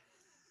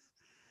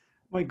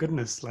 My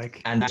goodness,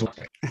 like, and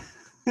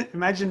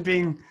imagine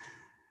being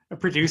a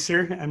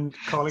producer and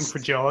calling for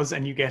Jaws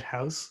and you get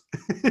House.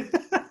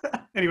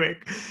 Anyway.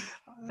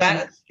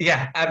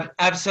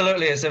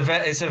 Absolutely. It's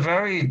a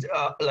very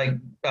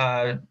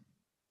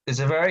it's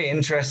a very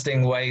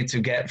interesting way to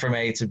get from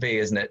A to B,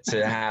 isn't it?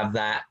 To have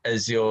that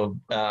as your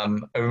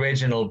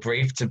original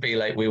brief, to be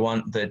like, we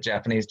want the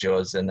Japanese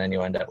Jaws, and then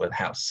you end up with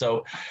House.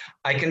 So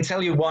I can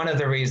tell you one of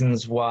the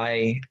reasons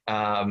why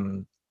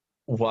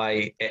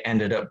it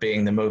ended up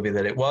being the movie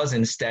that it was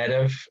instead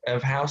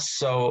of House.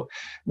 So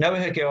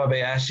Nobuhiko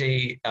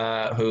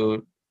Obayashi,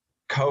 who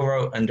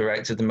co-wrote and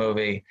directed the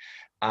movie,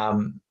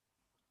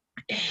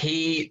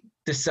 he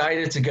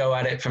decided to go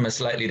at it from a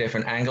slightly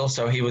different angle.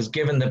 So he was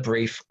given the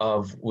brief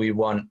of, we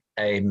want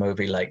a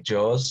movie like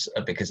Jaws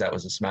because that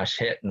was a smash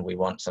hit, and we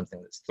want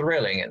something that's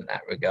thrilling in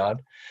that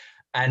regard.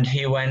 And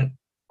he went,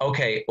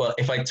 okay, well,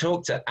 if I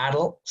talk to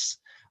adults,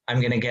 I'm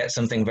going to get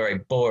something very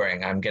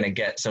boring. I'm going to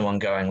get someone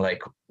going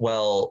like,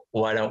 well,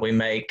 why don't we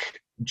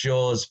make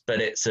Jaws, but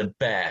it's a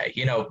bear?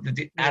 You know,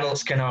 the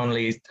adults can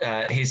only,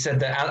 he said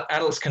that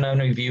adults can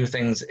only view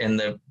things in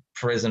the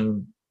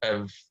prism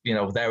of, you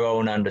know, their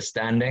own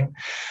understanding.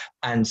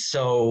 And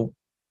so,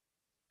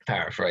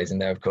 paraphrasing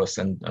there, of course,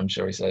 and I'm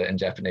sure he said it in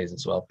Japanese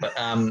as well,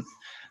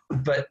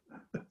 but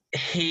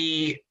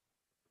he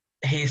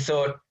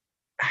thought,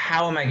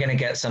 how am I going to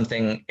get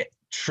something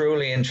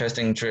truly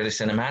interesting, truly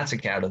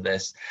cinematic out of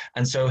this?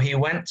 And so he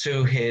went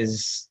to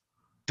his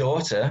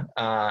daughter,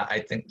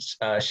 I think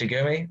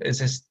Shigumi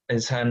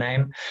is her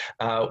name,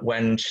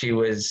 when she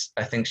was,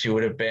 I think she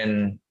would have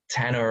been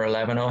 10 or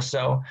 11 or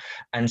so,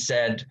 and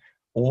said,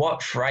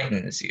 what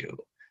frightens you?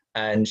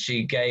 And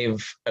she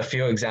gave a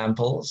few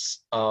examples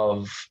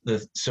of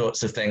the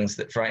sorts of things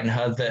that frighten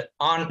her that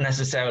aren't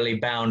necessarily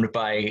bound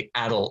by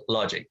adult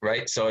logic,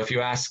 right? So if you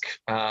ask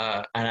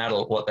an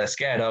adult what they're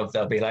scared of,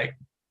 they'll be like,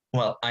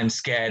 well, I'm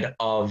scared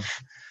of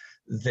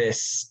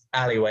this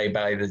alleyway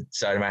by the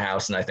side of my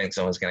house, and I think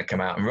someone's going to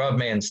come out and rob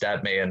me and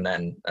stab me, and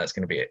then that's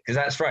going to be it. Because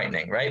that's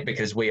frightening, right?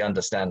 Because we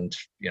understand,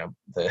 you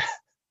know,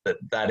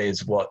 that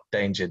is what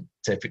danger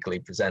typically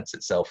presents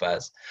itself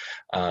as,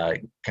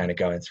 kind of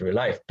going through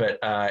life. But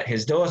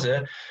his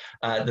daughter,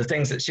 the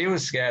things that she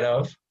was scared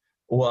of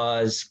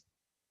was,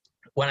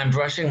 when I'm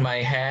brushing my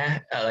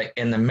hair, like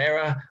in the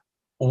mirror,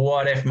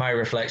 what if my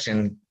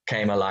reflection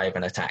came alive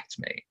and attacked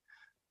me?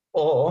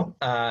 Or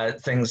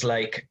things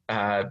like,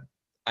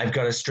 I've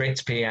got a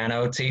strict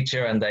piano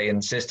teacher and they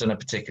insist on a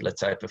particular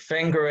type of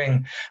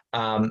fingering.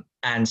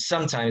 And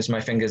sometimes my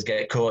fingers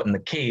get caught in the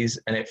keys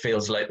and it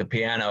feels like the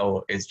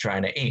piano is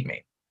trying to eat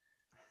me.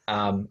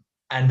 And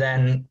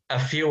then a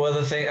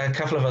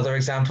couple of other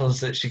examples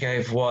that she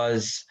gave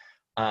was,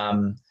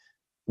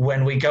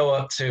 when we go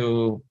up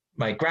to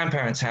my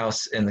grandparents'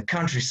 house in the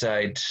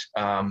countryside,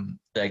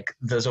 like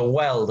there's a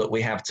well that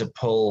we have to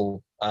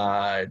pull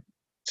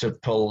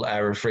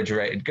our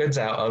refrigerated goods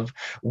out of.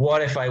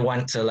 What if I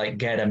went to like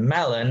get a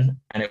melon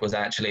and it was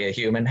actually a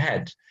human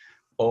head?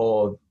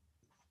 Or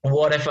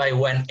what if I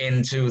went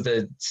into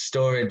the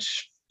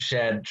storage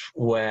shed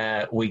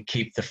where we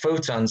keep the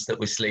futons that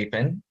we sleep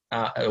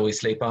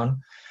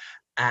on,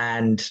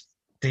 and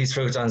these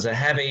futons are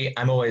heavy?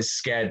 I'm always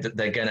scared that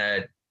they're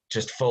gonna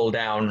just fall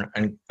down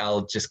and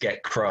I'll just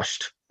get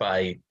crushed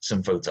by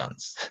some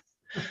futons.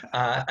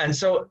 And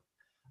so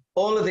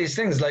all of these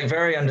things, like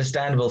very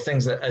understandable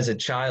things that as a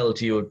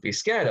child you would be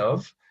scared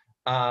of,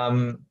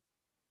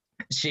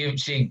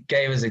 she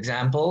gave us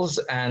examples,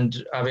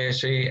 and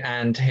Obayashi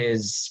and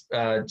his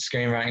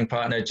screenwriting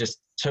partner just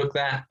took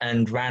that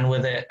and ran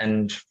with it,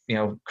 and, you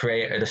know,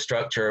 created a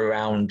structure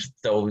around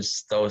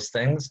those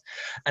things.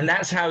 And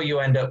that's how you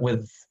end up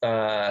with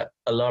a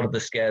lot of the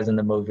scares in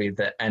the movie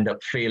that end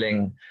up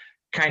feeling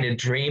kind of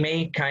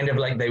dreamy, kind of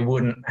like they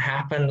wouldn't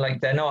happen. Like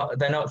they're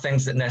not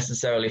things that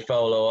necessarily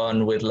follow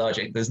on with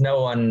logic. There's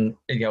no one,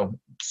 you know,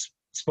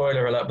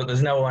 spoiler alert, but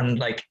there's no one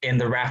like in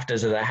the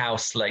rafters of the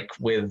house, like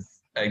with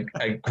a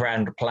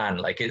grand plan.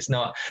 Like it's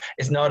not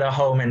a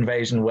home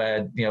invasion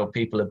where, you know,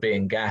 people are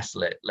being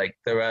gaslit. Like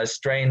there are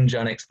strange,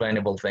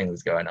 unexplainable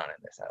things going on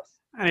in this house.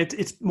 And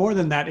it's more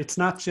than that. It's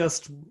not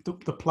just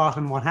the plot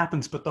and what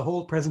happens, but the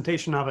whole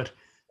presentation of it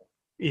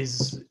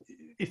is,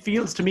 it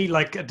feels to me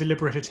like a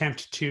deliberate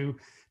attempt to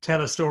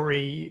tell a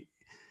story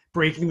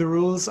breaking the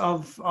rules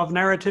of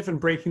narrative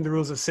and breaking the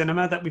rules of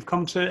cinema that we've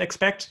come to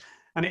expect.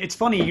 And it's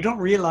funny, you don't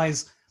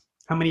realize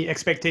how many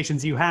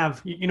expectations you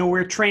have. You know,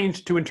 we're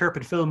trained to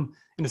interpret film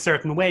in a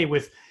certain way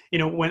with, you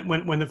know,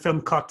 when the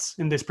film cuts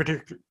in this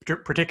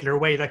particular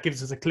way, that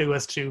gives us a clue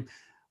as to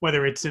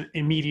whether it's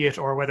immediate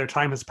or whether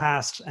time has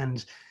passed.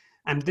 And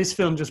this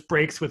film just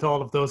breaks with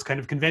all of those kind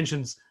of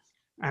conventions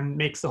and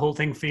makes the whole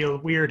thing feel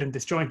weird and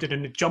disjointed,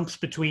 and it jumps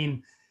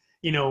between,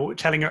 you know,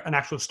 telling an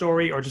actual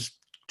story or just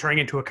turning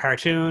into a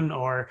cartoon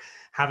or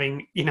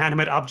having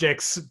inanimate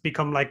objects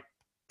become like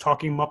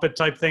talking Muppet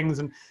type things.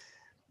 And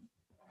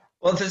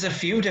well, there's a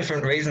few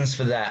different reasons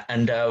for that,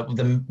 and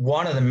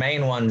one of the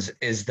main ones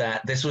is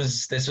that this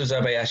was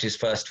Obayashi's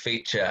first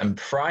feature, and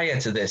prior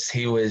to this,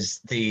 he was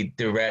the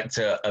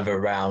director of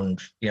around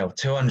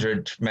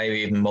 200, maybe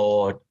even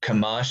more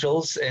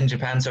commercials in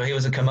Japan. So he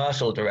was a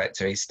commercial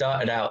director. He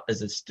started out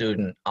as a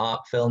student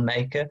art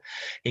filmmaker.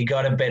 He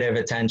got a bit of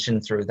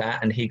attention through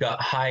that, and he got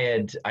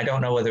hired. I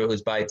don't know whether it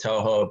was by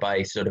Toho or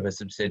by sort of a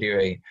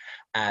subsidiary,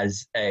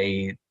 as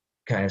a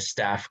kind of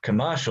staff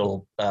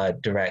commercial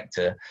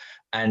director.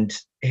 And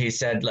he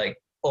said, like,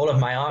 all of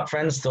my art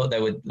friends thought they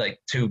were like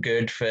too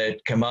good for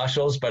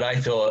commercials, but I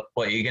thought,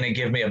 what, you're going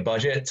to give me a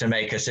budget to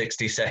make a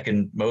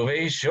 60-second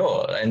movie?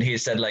 Sure. And he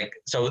said, like,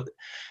 so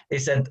he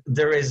said,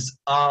 there is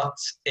art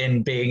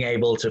in being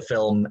able to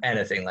film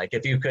anything. Like,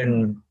 if you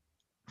can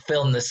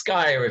film the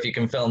sky, or if you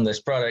can film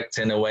this product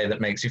in a way that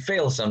makes you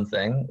feel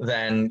something,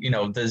 then, you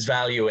know, there's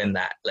value in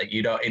that. Like,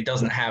 you don't, it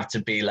doesn't have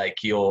to be like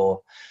your,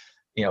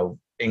 you know,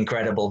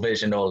 incredible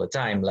vision all the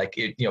time. Like,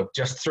 you know,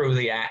 just through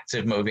the act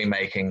of movie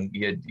making,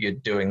 you're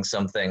doing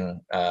something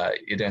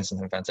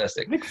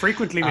fantastic. I think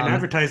frequently in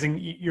advertising,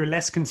 you're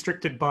less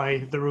constricted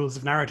by the rules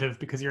of narrative,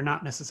 because you're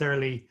not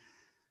necessarily,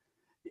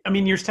 I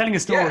mean, you're telling a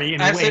story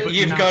in a way, but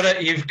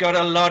you've got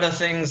a lot of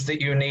things that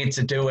you need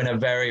to do in a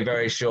very,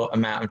 very short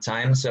amount of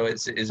time. So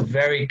it's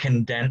very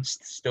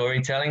condensed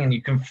storytelling, and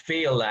you can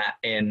feel that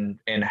in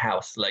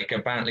House. Like,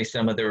 apparently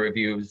some of the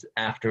reviews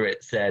after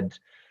it said,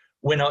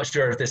 we're not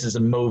sure if this is a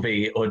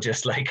movie or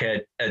just like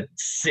a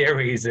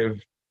series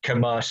of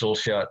commercial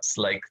shots,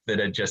 like, that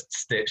are just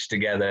stitched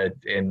together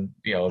in,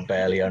 you know, a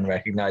barely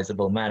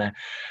unrecognizable manner.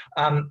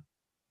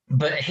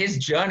 But his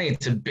journey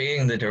to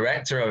being the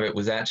director of it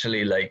was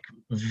actually like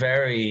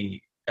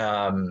very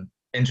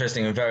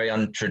interesting and very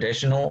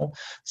untraditional.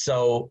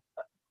 So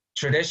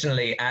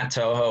traditionally at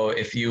Toho,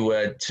 if you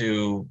were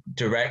to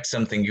direct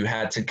something, you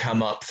had to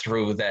come up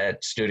through their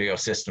studio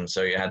system.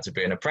 So you had to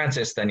be an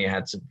apprentice, then you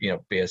had to, you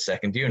know, be a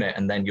second unit,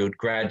 and then you'd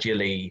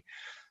gradually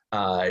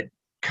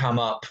come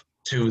up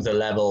to the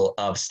level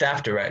of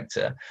staff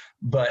director.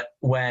 But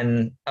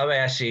when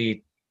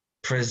Obayashi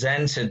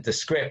presented the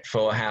script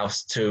for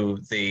House to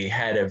the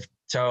head of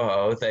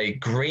Toho, they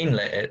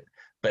greenlit it,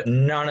 but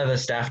none of the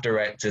staff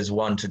directors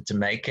wanted to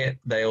make it.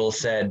 They all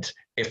said,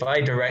 if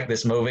I direct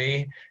this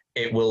movie,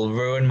 it will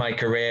ruin my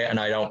career, and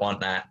I don't want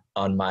that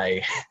on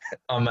my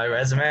on my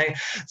resume.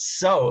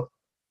 So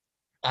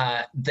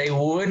they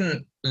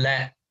wouldn't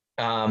let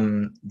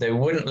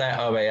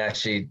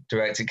Obayashi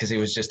direct it, because he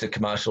was just a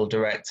commercial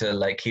director.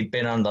 Like, he'd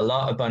been on the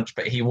lot a bunch,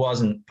 but he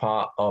wasn't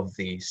part of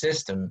the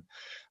system.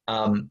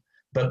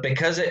 But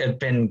because it had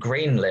been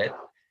greenlit,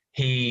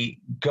 he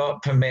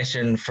got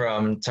permission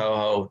from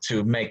Toho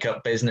to make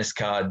up business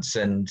cards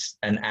and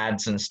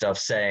ads and stuff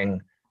saying,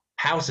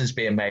 House is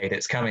being made,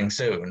 it's coming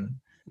soon.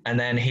 And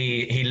then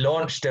he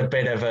launched a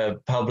bit of a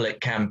public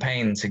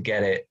campaign to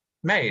get it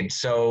made.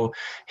 So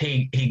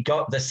he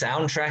got the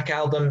soundtrack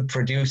album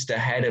produced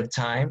ahead of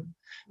time.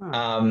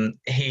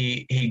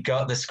 He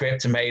got the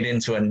script made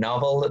into a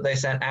novel that they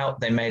sent out.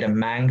 They made a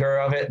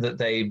manga of it that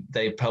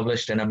they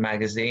published in a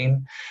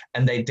magazine,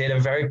 and they did a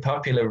very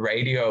popular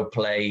radio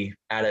play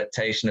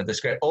adaptation of the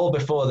script all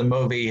before the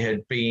movie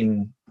had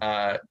been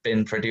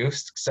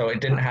produced. So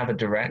it didn't have a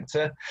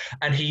director,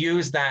 and he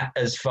used that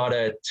as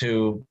fodder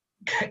to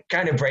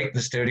kind of break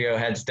the studio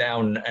heads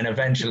down. And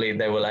eventually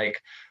they were like,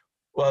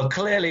 well,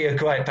 clearly you're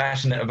quite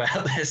passionate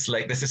about this.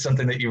 Like, this is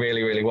something that you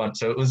really, really want.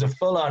 So it was a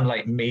full-on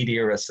like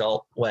media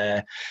assault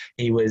where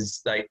he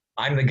was like,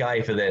 I'm the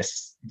guy for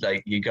this.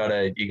 Like, you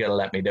gotta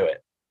let me do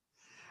it.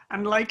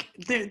 And like,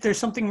 there's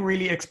something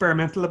really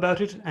experimental about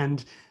it.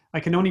 And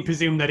I can only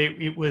presume that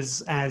it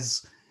was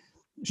as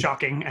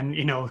shocking and,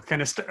 you know,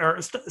 kind of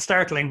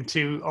startling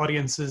to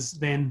audiences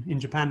then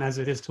in Japan as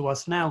it is to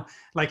us now.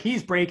 Like,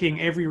 he's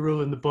breaking every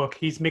rule in the book.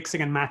 He's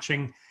mixing and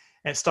matching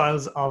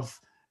styles of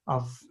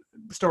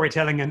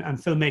storytelling and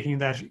filmmaking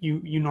that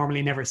you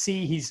normally never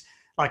see. He's,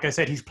 like I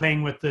said, he's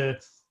playing with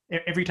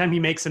every time he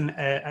makes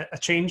a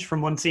change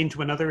from one scene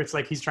to another, it's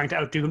like he's trying to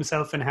outdo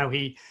himself in how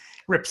he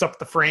rips up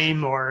the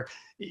frame, or,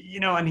 you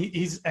know, and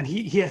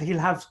he'll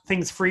have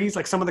things freeze.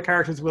 Like, some of the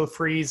characters will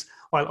freeze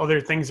while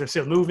other things are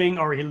still moving,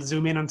 or he'll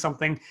zoom in on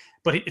something,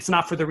 but it's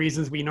not for the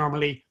reasons we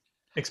normally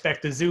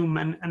expect to zoom.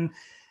 And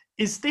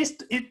is this,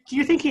 do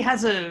you think he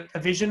has a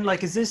vision?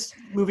 Like, is this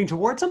moving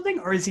towards something,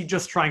 or is he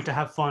just trying to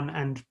have fun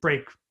and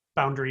break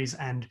boundaries?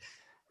 And,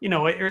 you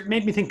know, it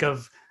made me think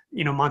of,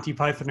 you know, Monty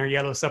Python or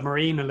Yellow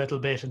Submarine a little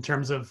bit, in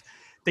terms of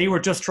they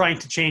were just trying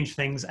to change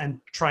things and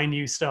try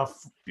new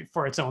stuff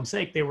for its own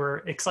sake. They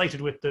were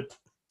excited with the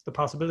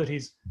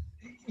possibilities.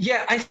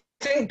 Yeah, I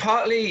think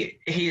partly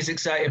he's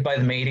excited by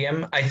the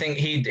medium. I think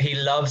he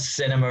loves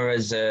cinema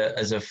as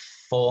a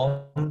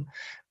form,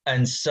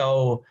 and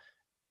so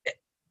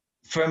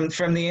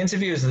from the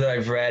interviews that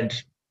I've read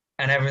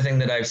and everything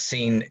that I've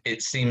seen,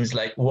 it seems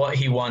like what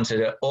he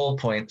wanted at all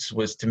points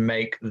was to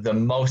make the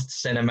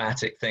most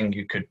cinematic thing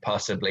you could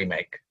possibly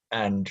make.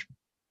 And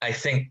I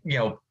think, you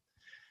know,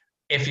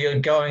 if you're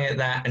going at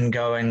that and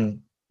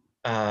going,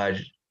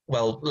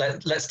 well,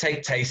 let's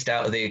take taste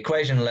out of the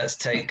equation. Let's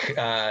take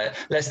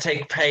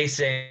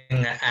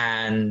pacing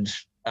and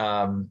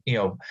you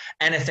know,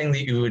 anything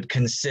that you would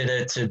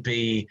consider to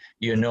be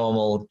your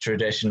normal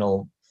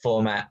traditional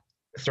format,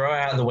 throw it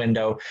out the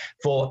window.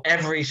 For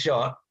every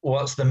shot,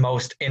 what's the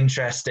most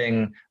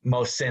interesting,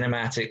 most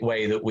cinematic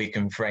way that we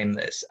can frame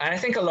this? And I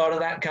think a lot of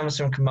that comes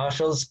from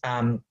commercials.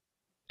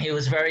 he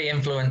was very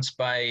influenced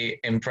by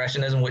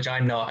Impressionism, which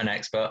I'm not an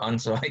expert on,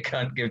 so I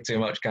can't give too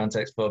much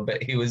context for.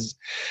 But he was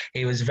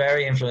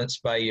very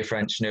influenced by your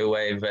French New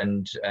Wave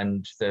and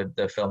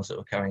the films that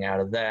were coming out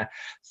of there.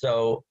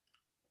 So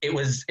it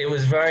was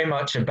very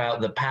much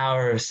about the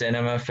power of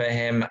cinema for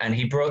him, and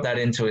he brought that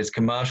into his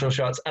commercial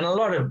shots. And a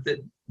lot of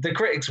the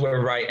critics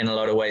were right in a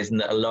lot of ways, in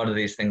that a lot of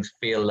these things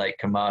feel like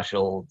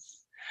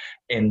commercials,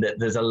 in that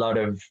there's a lot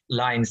of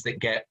lines that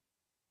get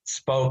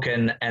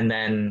spoken and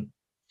then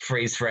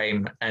freeze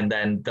frame, and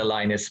then the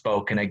line is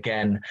spoken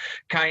again,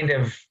 kind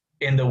of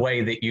in the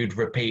way that you'd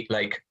repeat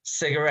like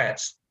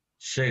cigarettes,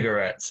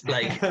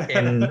 like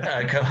in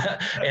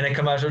a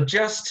commercial,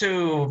 just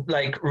to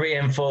like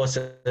reinforce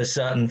a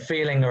certain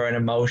feeling or an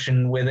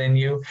emotion within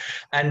you.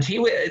 And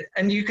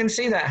you can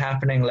see that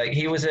happening. Like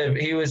he was at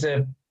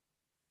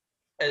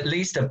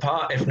least a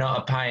part, if not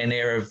a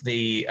pioneer, of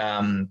the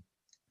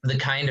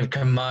kind of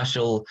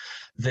commercial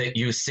that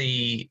you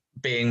see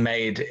being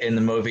made in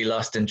the movie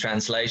Lost in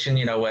Translation,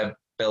 you know, where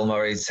Bill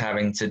Murray's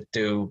having to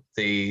do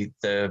the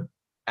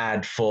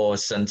ad for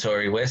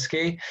Suntory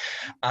whiskey.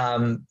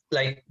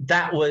 Like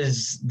that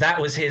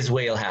was his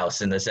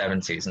wheelhouse in the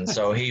 70s. And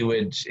so he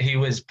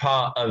was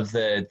part of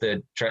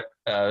the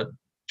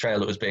trail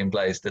that was being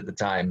blazed at the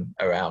time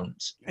around.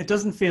 It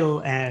doesn't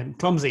feel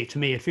clumsy to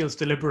me. It feels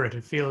deliberate.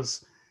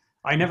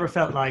 I never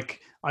felt like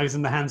I was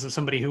in the hands of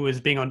somebody who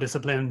was being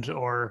undisciplined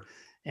or,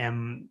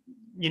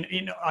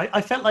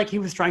 I felt like he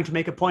was trying to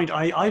make a point.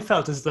 I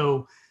felt as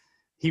though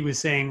he was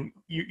saying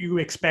you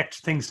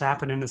expect things to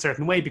happen in a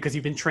certain way because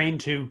you've been trained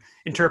to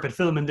interpret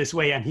film in this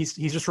way. And he's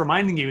just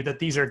reminding you that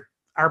these are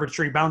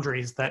arbitrary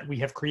boundaries that we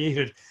have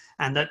created,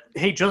 and that,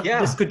 hey,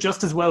 this could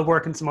just as well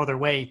work in some other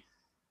way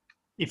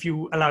if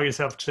you allow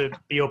yourself to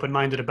be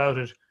open-minded about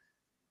it.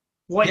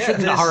 Why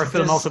shouldn't a horror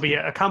film also be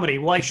a comedy?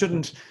 Why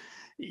shouldn't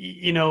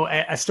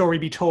a story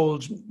be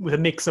told with a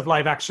mix of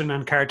live action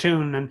and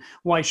cartoon? And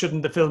why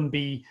shouldn't the film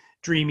be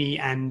dreamy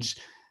and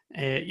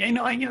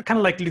kind of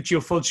like Lucio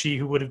Fulci,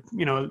 who would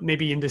have,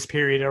 maybe in this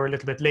period or a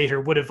little bit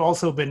later, would have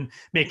also been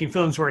making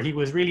films where he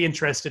was really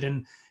interested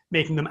in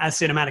making them as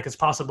cinematic as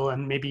possible,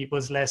 and maybe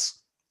was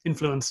less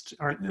influenced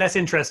or less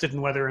interested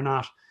in whether or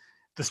not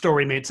the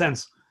story made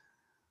sense.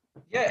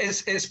 Yeah,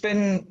 it's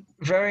been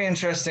very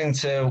interesting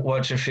to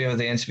watch a few of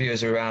the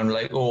interviews around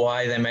like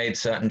why they made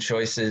certain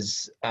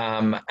choices,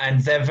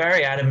 and they're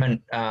very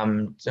adamant,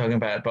 talking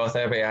about both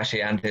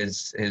Obayashi and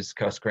his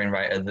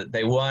co-screenwriter, that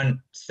they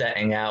weren't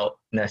setting out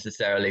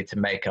necessarily to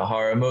make a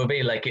horror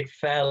movie. Like, it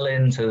fell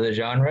into the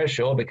genre,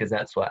 sure, because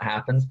that's what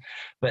happens,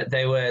 but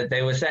they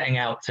were setting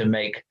out to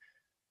make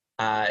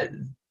a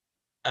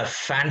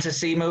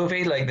fantasy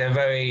movie. Like, they're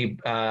very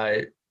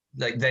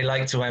like, they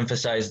like to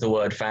emphasize the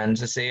word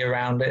fantasy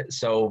around it.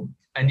 So,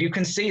 and you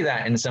can see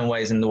that in some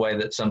ways in the way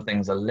that some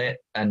things are lit,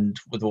 and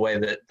with the way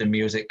that the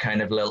music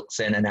kind of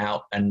lilts in and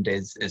out and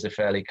is a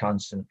fairly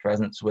constant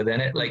presence within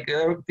it. Like,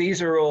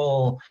 these are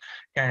all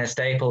kind of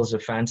staples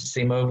of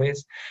fantasy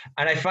movies.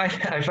 And I find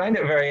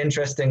it very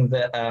interesting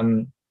that,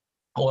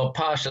 well,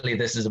 partially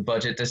this is a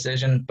budget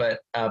decision, but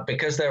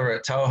because they were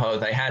at Toho,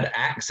 they had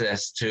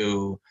access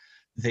to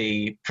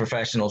the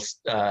professional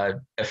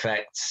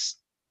effects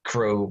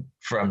crew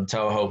from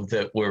Toho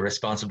that were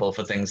responsible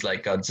for things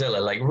like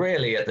Godzilla, like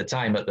really at the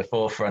time at the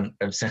forefront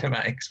of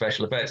cinematic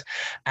special effects.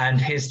 And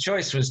his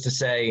choice was to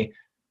say,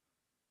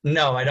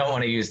 no, I don't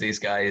want to use these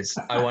guys.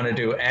 I want to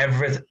do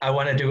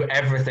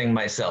everything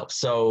myself.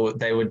 So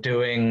they were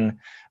doing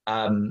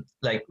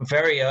like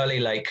very early,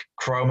 like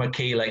chroma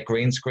key, like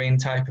green screen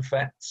type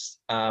effects.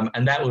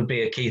 And that would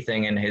be a key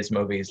thing in his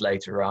movies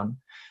later on.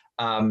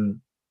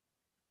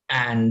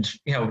 And,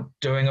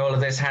 doing all of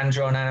this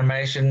hand-drawn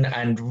animation,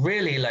 and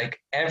really, like,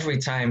 every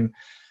time,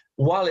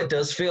 while it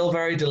does feel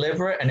very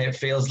deliberate and it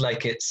feels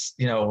like it's,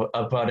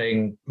 a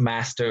budding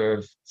master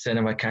of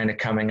cinema kind of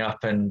coming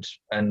up and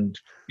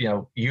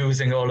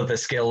using all of the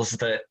skills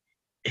that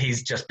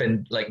he's just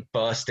been, like,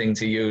 bursting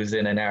to use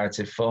in a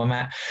narrative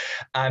format.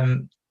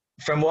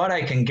 From what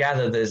I can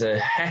gather, there's a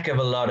heck of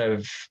a lot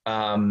of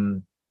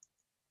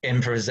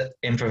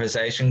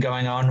improvisation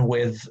going on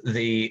with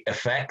the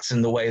effects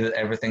and the way that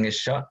everything is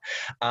shot.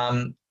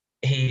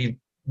 He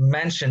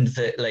mentioned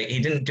that, like, he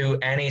didn't do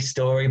any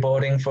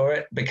storyboarding for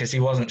it because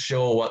he wasn't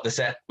sure what the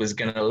set was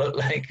going to look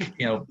like.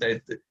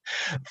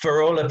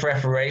 For all the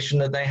preparation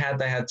that they had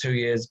 2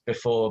 years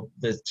before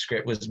the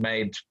script was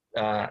made,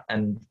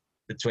 and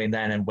between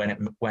then and when it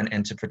went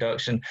into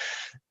production,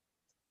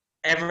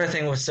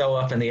 everything was so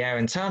up in the air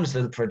in terms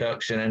of the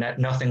production, and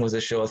nothing was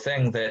a sure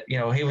thing, that,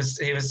 he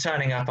was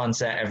turning up on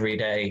set every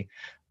day,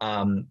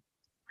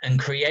 and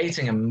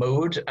creating a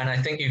mood. And I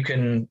think you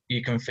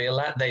can feel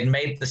that. They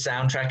made the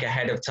soundtrack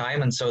ahead of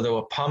time, and so they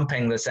were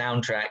pumping the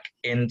soundtrack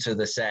into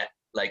the set,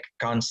 like,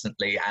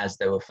 constantly as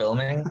they were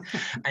filming.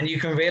 And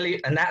you can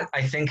really, and that,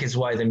 I think, is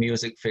why the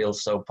music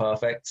feels so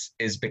perfect,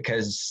 is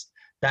because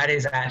that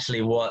is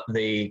actually what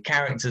the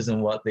characters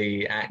and what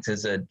the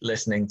actors are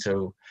listening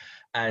to.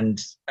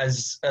 And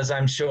as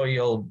I'm sure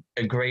you'll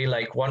agree,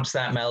 like, once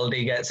that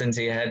melody gets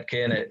into your head,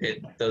 Cian,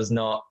 it does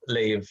not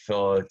leave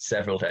for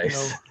several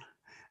days.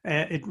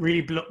 it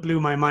really blew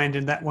my mind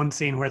in that one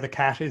scene where the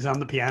cat is on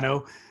the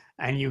piano,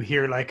 and you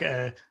hear like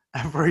a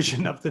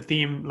version of the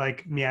theme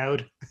like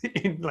meowed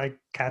in like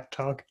cat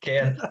talk.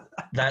 Kian,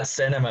 that's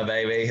cinema,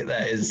 baby.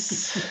 That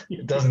is,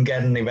 it doesn't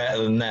get any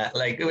better than that.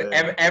 Like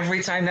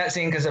every time that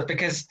scene goes up,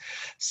 because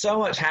so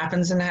much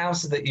happens in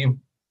House that you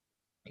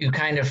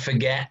kind of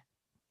forget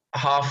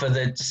half of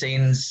the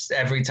scenes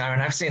every time.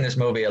 And I've seen this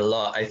movie a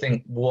lot. I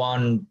think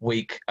one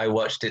week I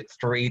watched it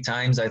 3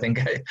 times. I think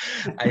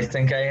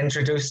I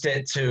introduced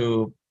it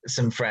to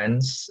some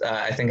friends.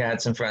 I think I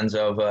had some friends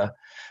over,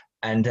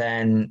 and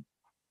then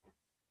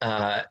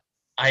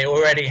I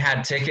already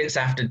had tickets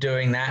after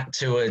doing that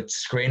to a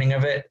screening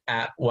of it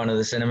at one of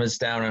the cinemas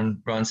down in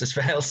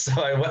Roncesvalles.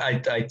 So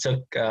I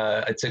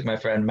took my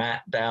friend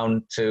Matt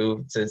down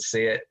to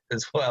see it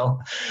as well,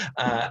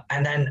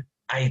 and then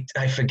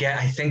I forget.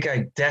 I think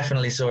I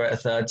definitely saw it a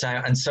 3rd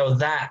time, and so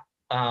that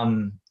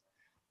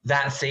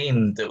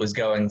theme that was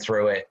going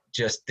through it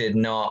just did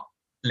not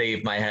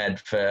leave my head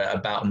for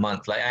about a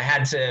month. Like I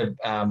had to.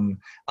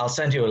 I'll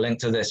send you a link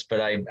to this,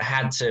 but I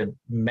had to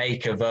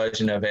make a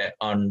version of it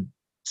on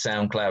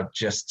SoundCloud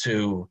just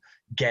to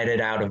get it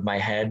out of my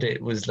head.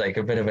 It was like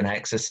a bit of an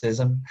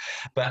exorcism,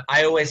 but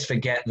I always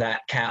forget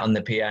that cat on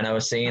the piano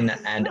scene,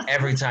 and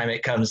every time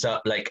it comes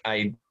up, like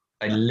I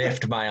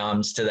lift my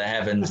arms to the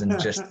heavens and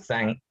just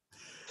thank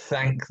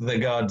the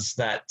gods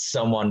that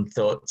someone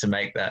thought to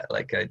make that.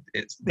 Like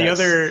that's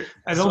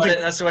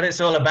what it's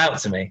all about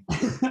to me.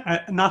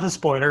 Not a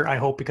spoiler, I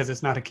hope, because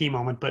it's not a key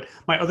moment, but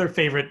my other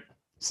favorite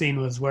scene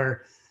was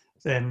where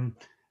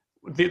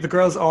the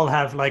girls all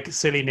have like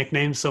silly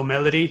nicknames. So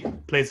Melody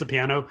plays the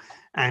piano,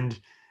 and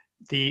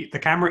the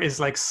camera is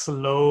like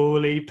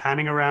slowly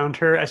panning around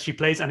her as she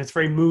plays, and it's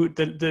very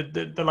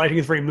the lighting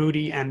is very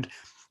moody, and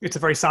it's a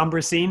very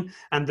somber scene,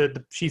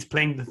 and she's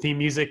playing the theme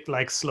music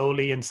like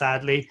slowly and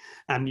sadly,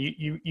 and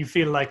you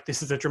feel like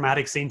this is a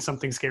dramatic scene,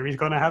 something scary is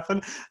going to happen,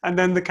 and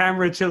then the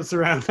camera tilts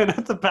around, and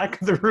at the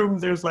back of the room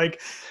there's like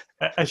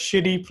a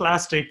shitty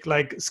plastic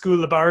like school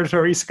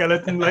laboratory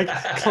skeleton like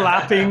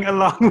clapping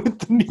along with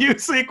the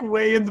music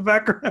way in the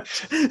background.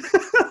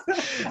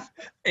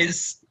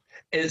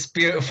 It's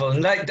beautiful,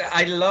 and like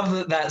I love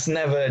that that's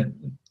never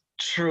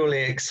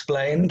truly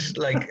explained.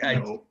 Like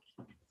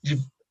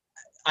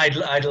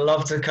I'd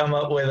love to come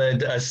up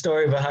with a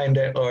story behind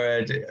it,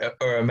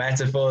 or a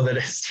metaphor that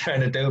it's trying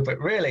to do, but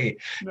really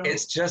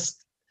it's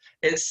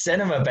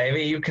cinema,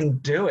 baby. You can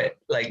do it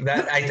like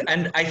that.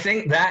 I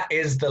think that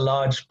is the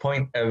large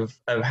point of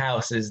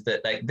House, is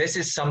that like this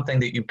is something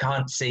that you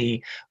can't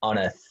see on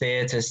a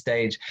theater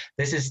stage.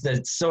 This is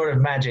the sort of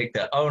magic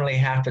that only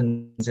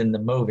happens in the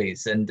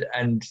movies, and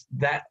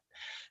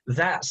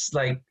that's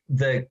like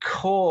the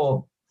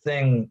core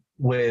thing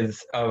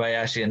with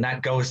Obayashi, and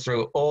that goes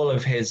through all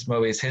of his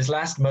movies. His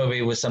last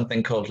movie was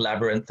something called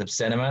Labyrinth of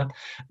Cinema,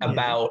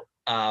 about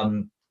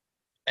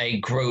a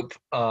group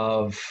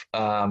of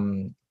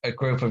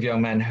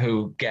young men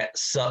who get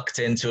sucked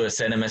into a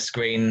cinema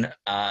screen,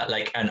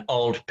 like an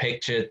old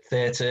picture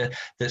theater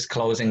that's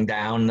closing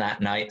down that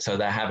night. So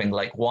they're having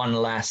like one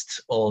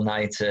last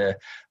all-nighter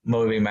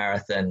movie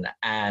marathon,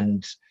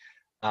 and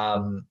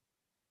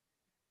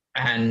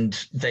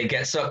they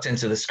get sucked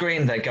into the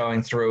screen. They're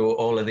going through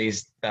all of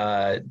these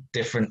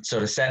different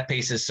sort of set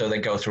pieces. So they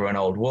go through an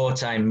old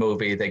wartime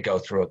movie, they go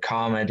through a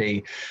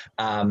comedy.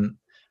 And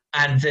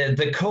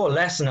the core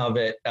lesson of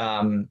it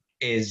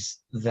is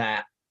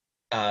that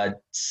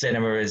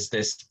cinema is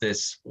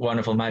this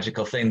wonderful,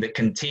 magical thing that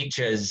can teach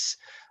us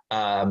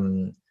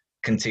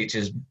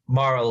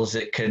morals.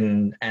 It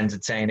can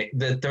entertain.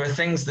 There are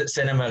things that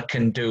cinema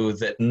can do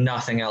that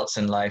nothing else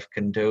in life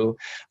can do.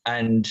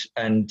 And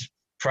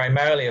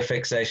primarily a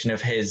fixation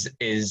of his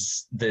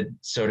is the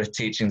sort of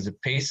teachings of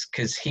peace,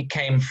 because he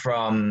came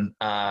from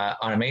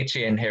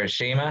Onomichi in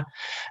Hiroshima,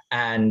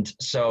 and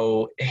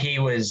so he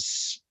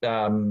was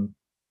a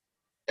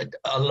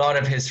lot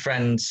of his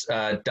friends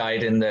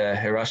died in the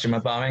Hiroshima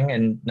bombing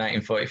in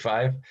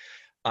 1945,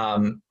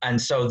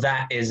 and so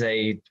that is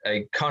a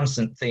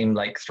constant theme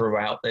like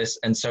throughout this.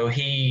 And so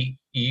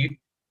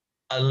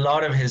a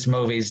lot of his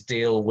movies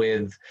deal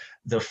with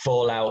the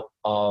fallout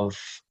of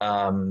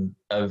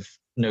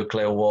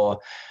nuclear war,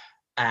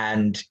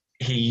 and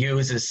he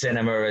uses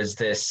cinema as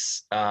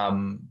this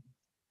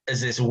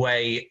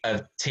way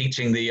of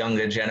teaching the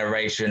younger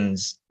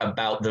generations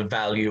about the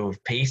value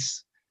of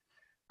peace,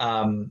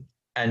 and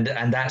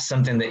that's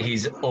something that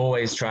he's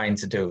always trying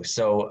to do.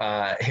 So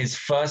his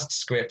first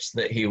scripts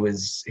that he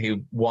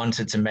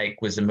wanted to make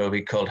was a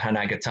movie called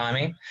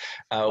Hanagatami,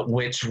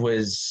 which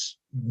was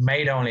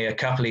made only a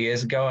couple of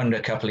years ago and a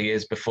couple of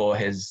years before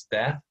his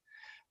death.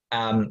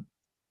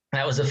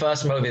 That was the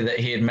first movie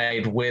that he had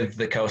made with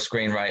the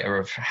co-screenwriter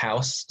of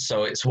House.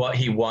 So it's what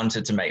he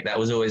wanted to make. That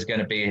was always going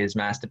to be his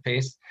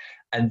masterpiece.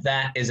 And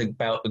that is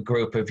about a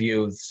group of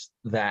youths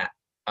that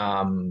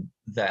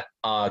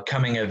are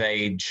coming of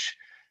age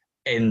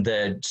in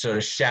the sort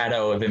of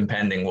shadow of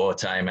impending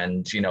wartime,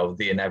 and, you know,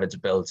 the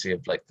inevitability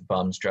of like the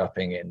bombs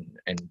dropping in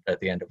at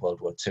the end of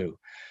World War II.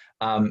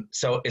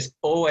 So it's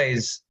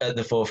always at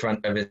the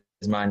forefront of his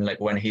mind, like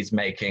when he's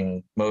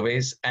making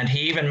movies, and he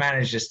even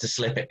manages to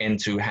slip it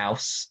into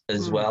House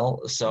as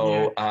well.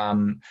 So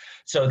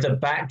so the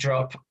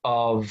backdrop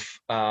of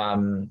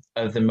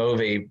the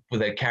movie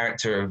with the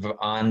character of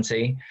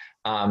Auntie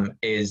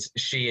is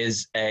she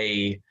is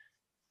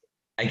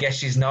I guess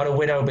she's not a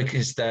widow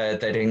because they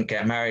didn't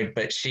get married,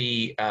 but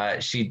she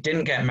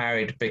didn't get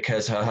married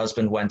because her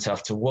husband went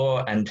off to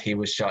war and he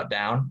was shot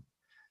down.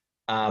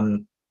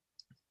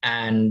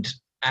 And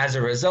as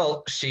a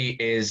result, she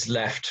is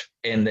left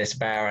in this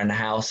barren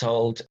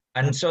household.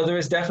 And so there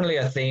is definitely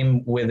a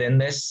theme within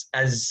this,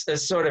 as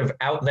sort of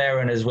out there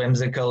and as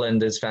whimsical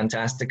and as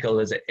fantastical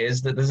as it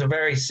is, that there's a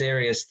very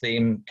serious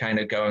theme kind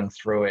of going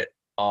through it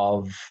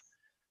of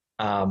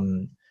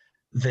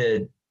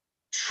the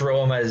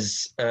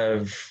traumas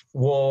of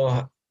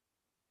war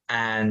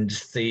and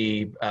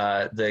the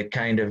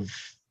kind of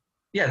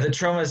the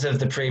traumas of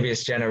the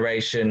previous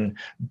generation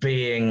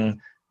being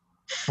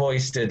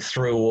foisted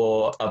through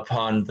war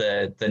upon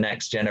the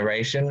next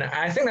generation.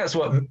 I think that's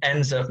what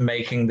ends up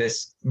making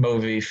this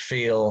movie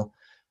feel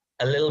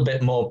a little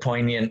bit more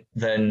poignant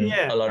than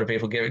a lot of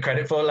people give it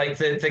credit for. Like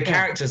the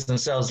characters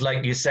themselves,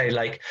 like you say,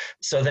 like,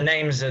 so the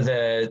names of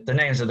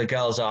the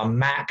girls are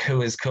Mac,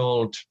 who is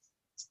called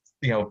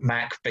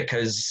Mac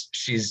because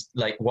she's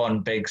like one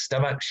big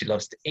stomach. She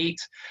loves to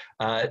eat.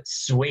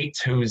 Sweet,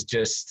 who's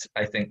just,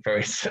 I think,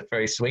 very,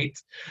 very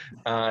sweet.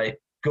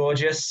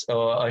 Gorgeous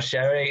or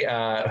Sherry,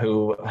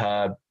 who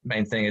her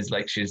main thing is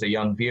like she's a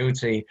young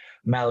beauty.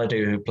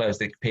 Melody, who plays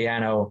the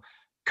piano.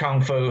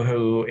 Kung Fu,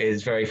 who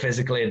is very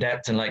physically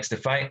adept and likes to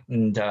fight.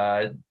 And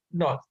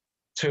not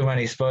too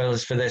many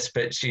spoilers for this,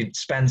 but she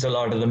spends a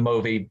lot of the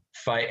movie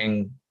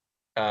fighting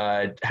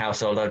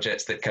household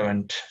objects that come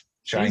and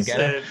try and get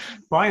her.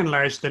 By and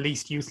large, the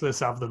least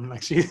useless of them.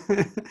 Like she's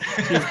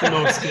the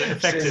most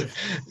effective.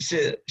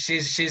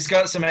 She's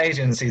got some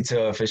agency to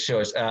her for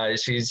sure.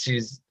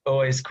 She's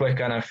always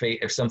quick on her feet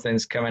if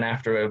something's coming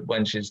after her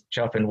when she's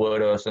chopping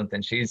wood or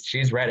something.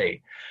 She's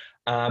ready.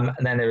 And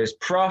then there is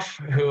Prof,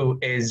 who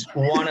is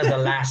one of the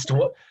last.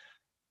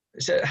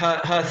 So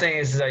her thing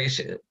is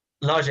like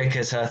logic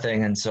is her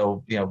thing, and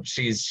so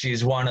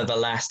she's one of the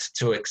last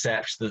to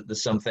accept that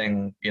there's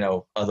something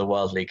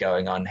otherworldly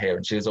going on here,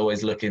 and she's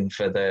always looking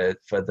for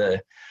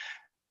the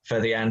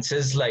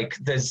answers. Like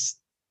there's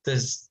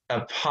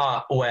a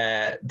part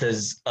where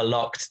there's a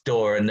locked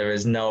door and there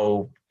is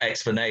no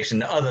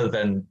explanation other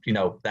than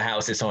the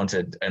house is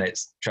haunted and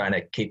it's trying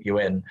to keep you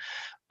in,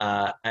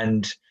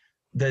 and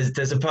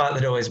there's a part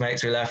that always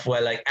makes me laugh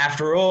where, like,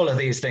 after all of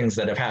these things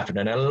that have happened,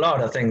 and a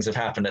lot of things have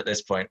happened at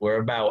this point,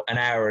 we're about an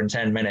hour and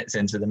 10 minutes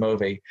into the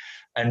movie,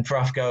 and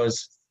Prof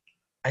goes,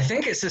 I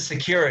think it's a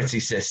security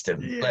system.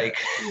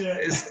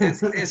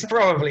 It's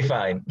probably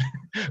fine.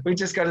 We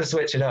just got to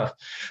switch it off.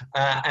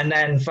 And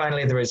then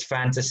finally there is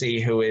Fantasy,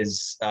 who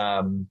is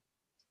a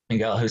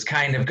girl who's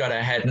kind of got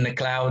her head in the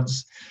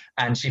clouds,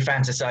 and she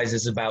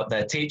fantasizes about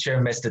their teacher,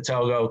 Mr.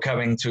 Togo,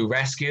 coming to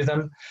rescue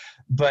them.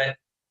 But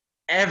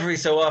every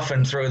so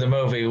often through the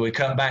movie, we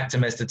cut back to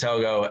Mr.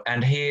 Togo,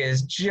 and he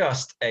is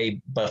just a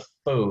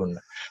buffoon.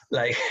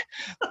 Like,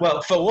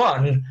 well, for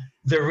one,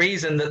 the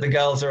reason that the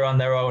girls are on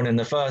their own in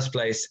the first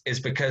place is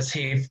because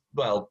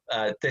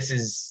this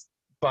is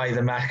by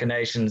the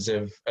machinations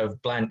of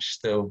Blanche,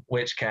 the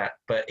witch cat,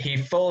 but he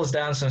falls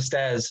down some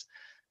stairs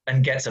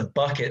and gets a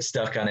bucket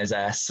stuck on his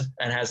ass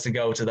and has to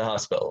go to the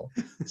hospital.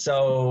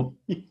 So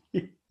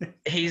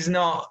he's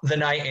not the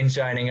knight in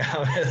shining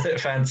armor that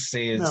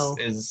Fantasy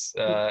is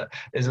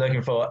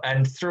looking for.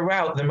 And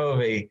throughout the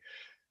movie,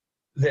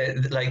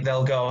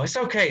 they'll go, it's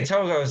okay,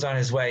 Togo's on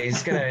his way,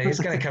 he's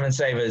gonna come and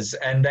save us,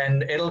 and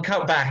then it'll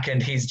cut back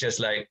and he's just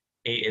like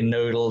eating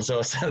noodles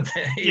or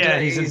something.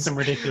 He's in some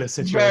ridiculous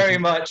situation.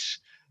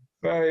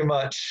 Very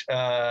much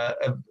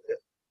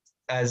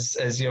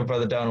as your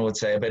brother Donald would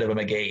say, a bit of a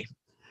McGee.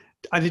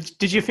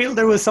 Did you feel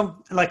there was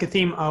some, like, a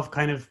theme of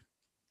kind of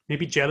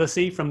maybe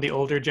jealousy from the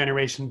older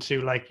generation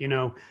to, like,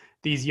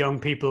 these young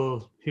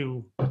people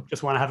who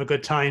just want to have a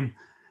good time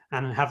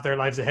and have their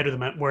lives ahead of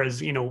them,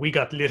 whereas we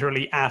got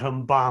literally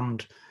atom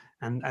bombed,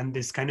 and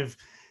this kind of,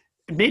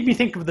 it made me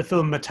think of the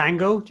film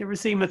Matango. Did you ever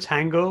see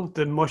Matango,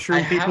 the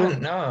mushroom people? I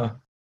haven't, no.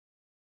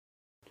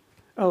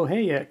 Oh,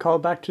 hey, call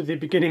back to the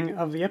beginning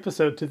of the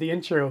episode, to the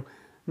intro.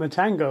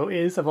 Matango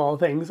is, of all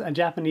things, a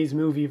Japanese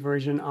movie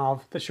version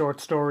of the short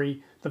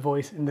story The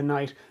Voice in the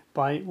Night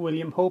by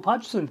William Hope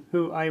Hodgson,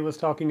 who I was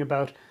talking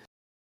about.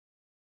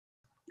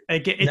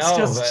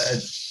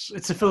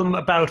 It's a film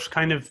about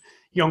kind of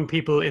young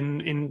people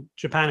in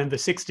Japan in the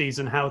 60s,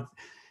 and how,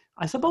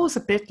 I suppose,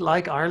 a bit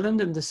like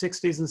Ireland in the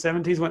 60s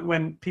and 70s,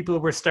 when people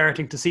were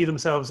starting to see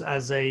themselves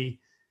as a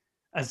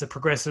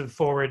progressive,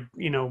 forward,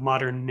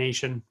 modern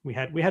nation. We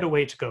had a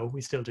way to go.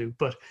 We still do,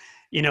 but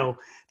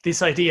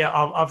this idea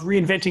of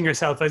reinventing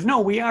yourself as, no,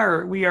 we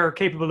are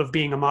capable of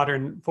being a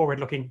modern,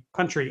 forward-looking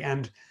country,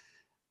 and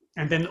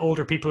then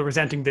older people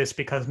resenting this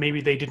because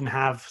maybe they didn't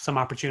have some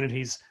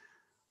opportunities,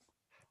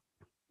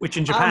 which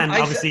in Japan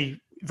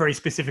obviously very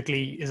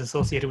specifically is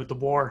associated with the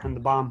war and the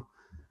bomb.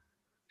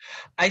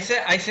 I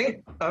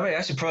think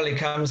actually probably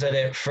comes at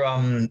it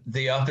from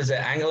the opposite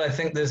angle. I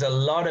think there's a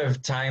lot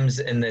of times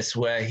in this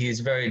where he's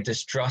very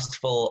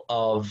distrustful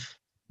of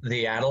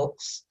the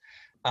adults.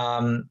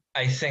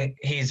 I think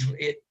he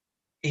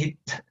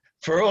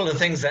for all the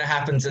things that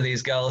happen to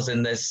these girls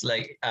in this,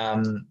 like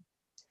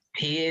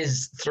he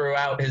is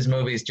throughout his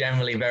movies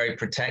generally very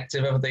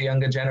protective of the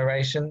younger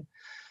generation,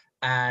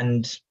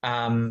 and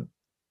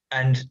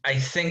I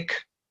think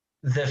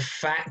the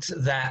fact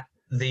that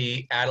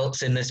the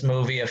adults in this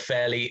movie are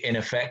fairly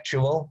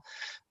ineffectual.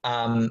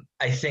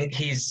 I think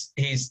he's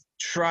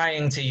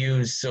trying to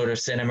use sort of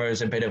cinema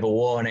as a bit of a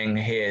warning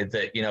here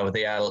that, you know,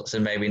 the adults are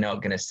maybe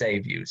not going to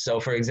save you. So,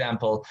 for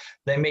example,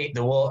 they meet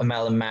the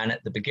Watermelon Man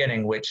at the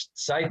beginning, which,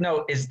 side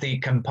note, is the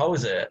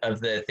composer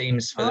of the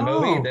themes for the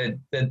movie.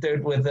 The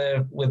dude with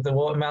the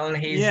watermelon.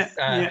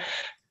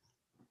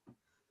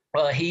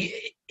 Well,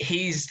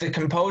 he's the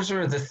composer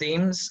of the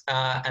themes,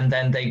 and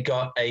then they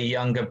got a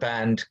younger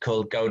band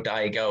called Go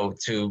Die Go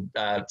to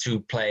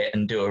play it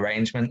and do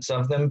arrangements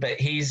of them. But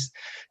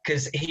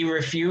because he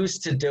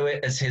refused to do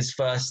it as his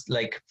first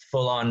like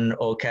full-on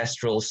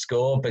orchestral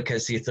score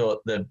because he thought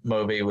the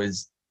movie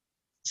was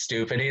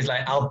stupid. He's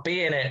like, I'll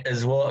be in it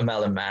as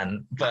Watermelon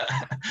Man, but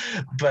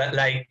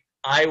like,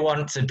 I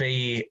want to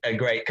be a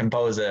great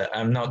composer.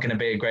 I'm not going to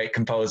be a great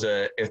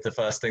composer if the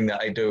first thing that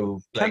I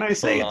do. Like, can I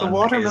say the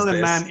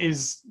Watermelon Man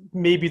is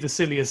maybe the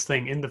silliest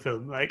thing in the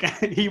film? Like,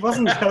 he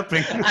wasn't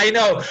helping. I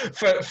know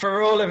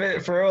for all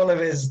of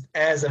his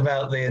airs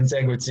about the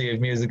integrity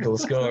of musical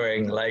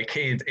scoring, like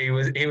he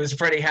was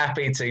pretty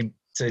happy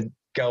to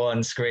go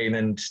on screen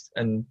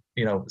and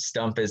you know,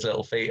 stomp his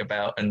little feet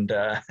about and.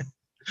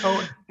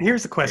 Oh,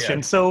 here's a question.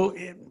 Yeah. So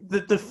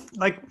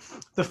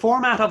the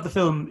format of the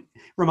film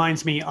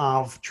reminds me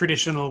of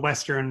traditional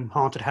Western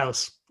haunted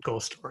house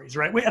ghost stories,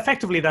 right?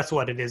 Effectively, that's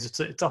what it is.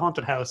 It's a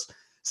haunted house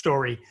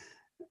story,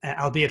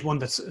 albeit one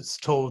that's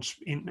told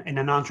in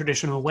a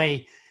non-traditional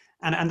way.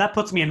 And that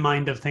puts me in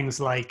mind of things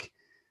like,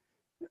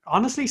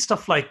 honestly,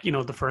 stuff like, you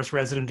know, the first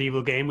Resident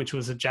Evil game, which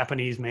was a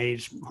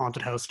Japanese-made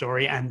haunted house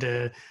story,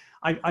 and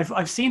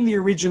I've seen the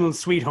original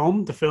Sweet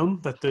Home, the film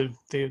that the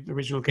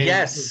original game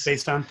was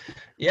based on.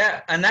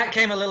 Yeah, and that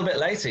came a little bit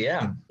later,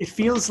 yeah. It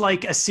feels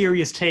like a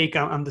serious take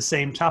on the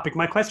same topic.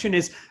 My question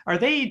is, are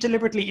they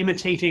deliberately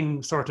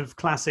imitating sort of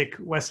classic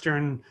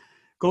Western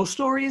ghost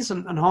stories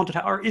and haunted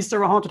house, or is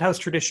there a haunted house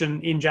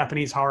tradition in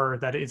Japanese horror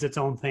that is its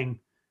own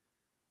thing?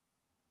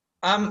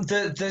 I'm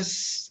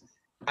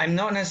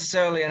not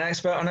necessarily an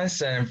expert on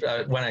this, and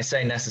when I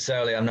say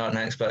necessarily, I'm not an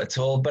expert at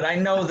all, but I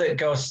know that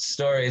ghost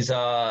stories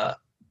are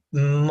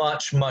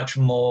much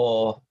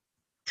more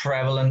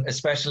prevalent,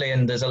 especially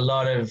and there's a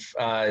lot of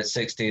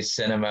 60s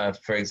cinema,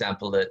 for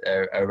example, that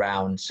are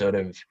around sort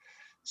of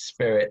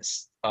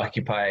spirits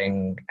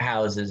occupying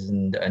houses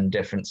and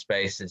different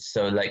spaces.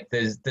 So like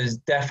there's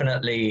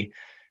definitely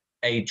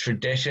a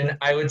tradition.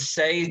 I would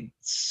say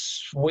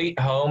Sweet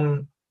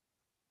Home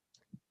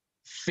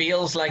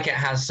feels like it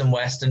has some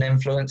Western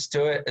influence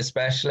to it,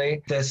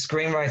 especially. The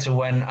screenwriter,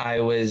 when I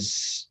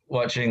was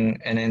watching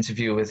an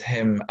interview with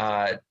him,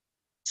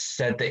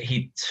 said that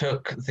he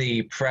took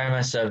the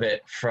premise of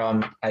it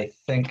from, I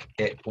think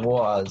it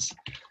was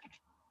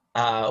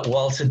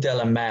Walter de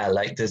la Mare.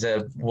 Like there's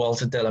a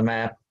Walter de la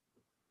Mare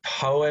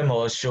poem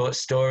or short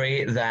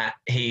story that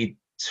he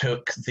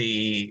took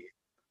the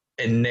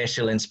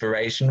initial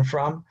inspiration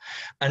from.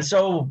 And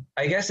so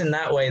I guess in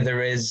that way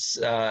there's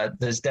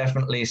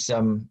definitely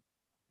some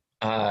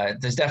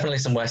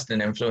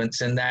Western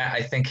influence in there.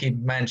 I think he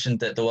mentioned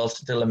that the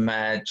Walter de la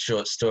Mare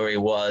short story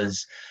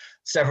was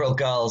several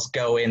girls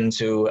go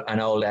into an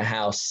older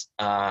house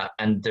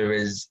and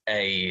there's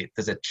a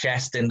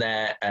chest in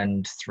there,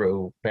 and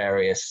through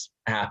various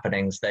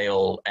happenings they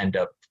all end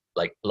up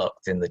like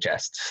locked in the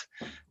chest.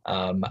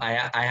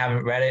 I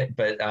haven't read it,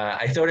 but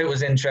I thought it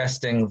was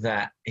interesting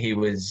that he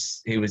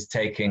was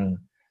taking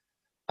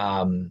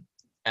an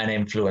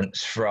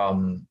influence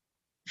from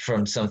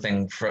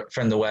something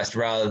from the West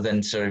rather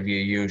than sort of your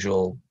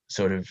usual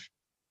sort of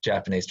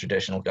Japanese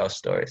traditional ghost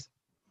stories.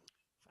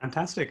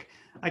 Fantastic.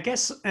 I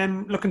guess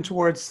looking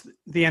towards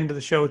the end of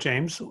the show,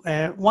 James,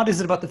 what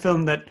is it about the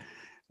film that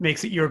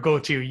makes it your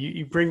go-to?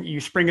 You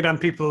spring it on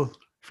people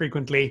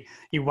frequently,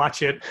 you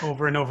watch it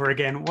over and over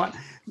again. What,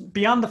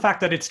 beyond the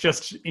fact that it's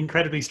just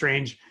incredibly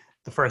strange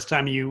the first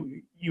time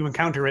you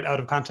encounter it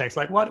out of context,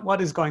 like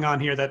what is going on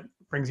here that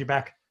brings you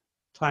back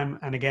time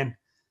and again?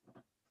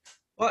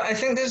 Well, I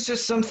think there's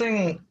just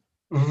something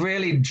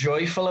really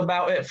joyful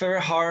about it for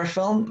a horror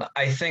film.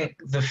 I think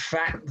the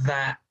fact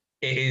that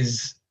it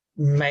is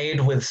made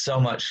with so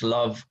much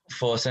love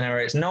for cinema,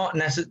 it's not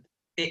necessarily,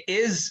 it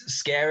is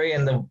scary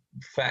in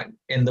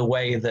the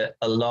way that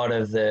a lot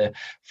of the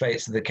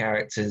fates of the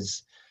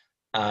characters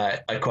are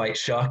quite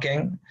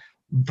shocking.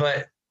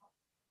 But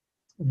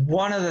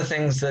one of the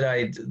things that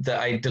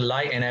I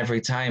delight in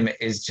every time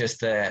is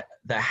just the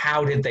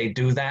how did they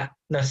do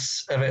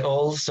thatness of it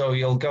all. So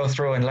you'll go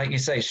through and, like you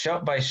say,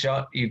 shot by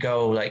shot, you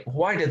go like,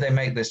 why did they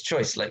make this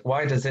choice? Like,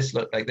 why does this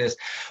look like this?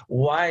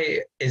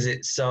 Why is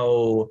it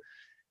so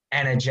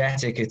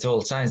energetic at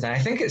all times. And I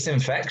think it's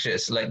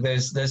infectious. Like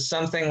there's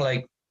something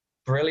like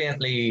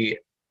brilliantly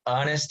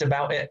earnest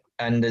about it,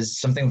 and there's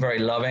something very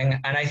loving.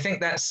 And I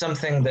think that's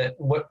something that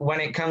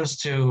when it comes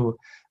to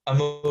a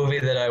movie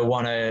that I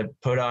want to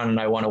put on and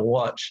I want to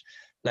watch,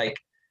 like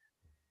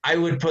I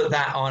would put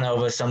that on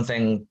over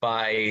something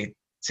by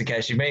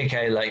Takeshi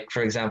Miike, like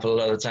for example, a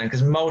lot of the time,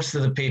 because most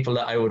of the people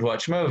that I would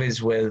watch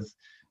movies with,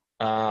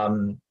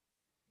 you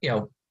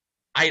know,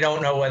 I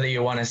don't know whether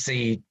you want to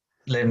see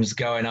limbs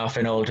going off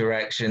in all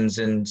directions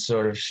and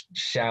sort of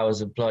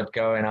showers of blood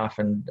going off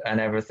and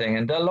everything.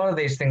 And a lot of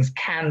these things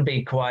can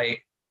be quite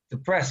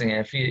depressing.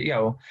 If you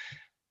know,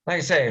 like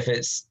I say, if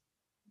it's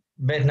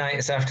midnight,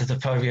 it's after the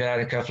pub, you had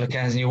a couple of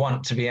cans and you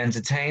want to be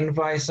entertained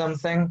by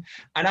something.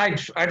 And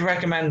I'd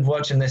recommend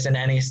watching this in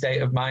any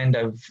state of mind.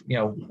 I've, you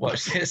know,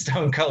 watched it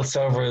Stone Cold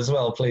sober as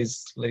well.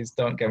 Please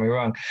don't get me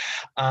wrong.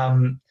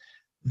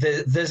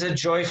 There's a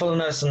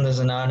joyfulness and there's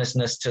an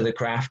earnestness to the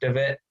craft of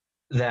it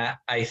that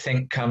I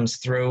think comes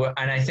through.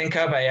 And I think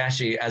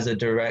Kobayashi as a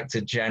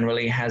director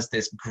generally has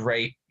this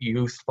great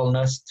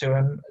youthfulness to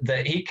him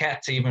that he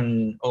kept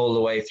even all the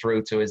way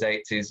through to his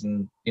 80s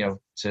and, you know,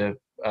 to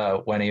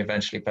when he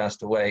eventually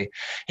passed away.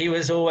 He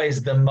was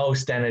always the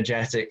most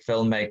energetic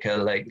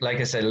filmmaker. Like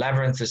I said,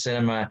 Labyrinth of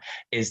Cinema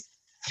is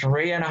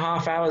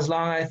 3.5 hours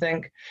long, I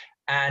think.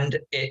 And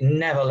it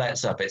never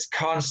lets up. It's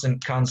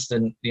constant,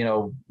 you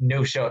know,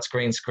 new shots,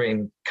 green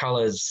screen,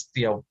 colors,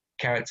 you know,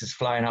 characters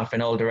flying off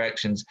in all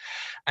directions.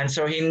 And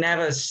so he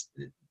never, this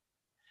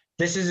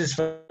is his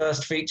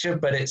first feature,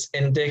 but it's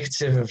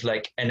indicative of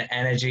like an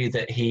energy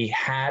that he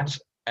had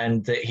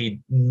and that he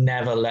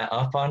never let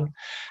up on.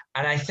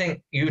 And I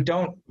think you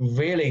don't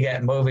really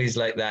get movies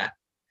like that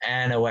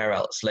anywhere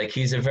else. Like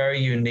he's a very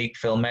unique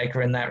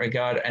filmmaker in that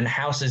regard. And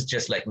House is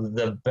just like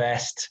the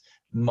best,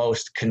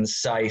 most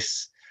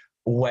concise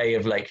way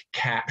of like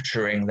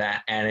capturing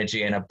that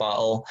energy in a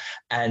bottle.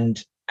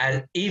 And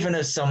even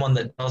as someone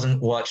that doesn't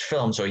watch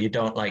films, or you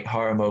don't like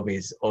horror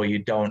movies, or you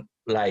don't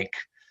like,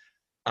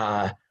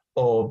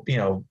 or, you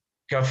know,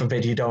 God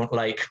forbid you don't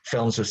like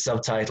films with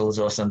subtitles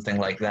or something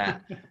like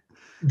that.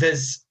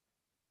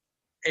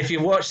 If you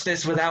watch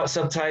this without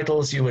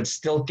subtitles, you would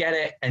still get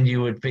it, and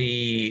you would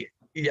be,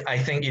 I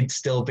think you'd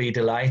still be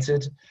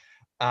delighted.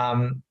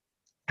 And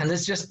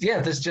there's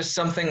just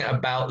something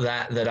about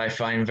that I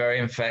find very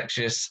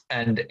infectious,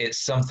 and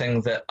it's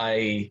something that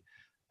I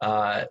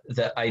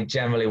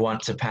generally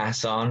want to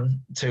pass on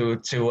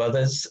to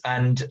others.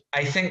 And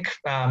I think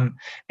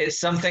it's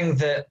something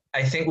that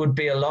I think would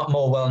be a lot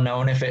more well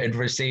known if it had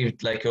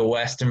received like a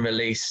Western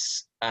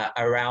release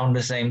around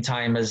the same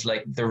time as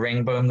like The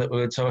Ring Boom that we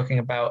were talking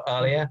about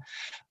earlier.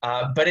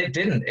 But it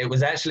didn't. It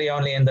was actually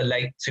only in the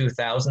late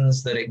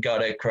 2000s that it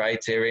got a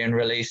Criterion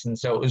release. And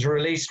so it was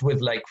released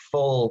with like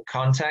full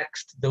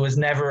context. There was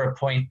never a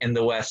point in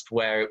the West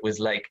where it was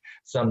like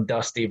some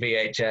dusty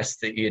VHS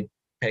that you'd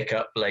pick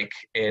up like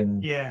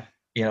in,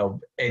 you know,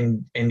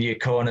 in your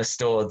corner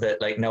store that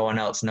like no one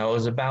else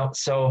knows about.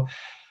 So,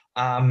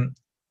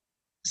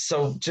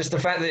 so just the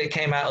fact that it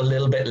came out a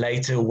little bit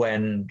later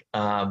when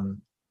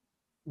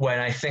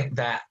I think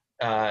that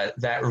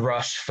that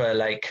rush for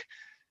like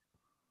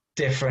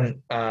different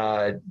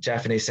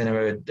Japanese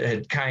cinema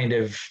had kind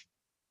of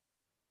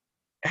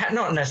had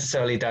not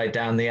necessarily died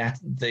down.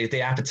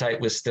 The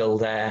appetite was still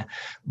there,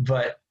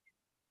 but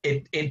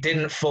it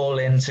didn't fall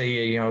into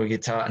your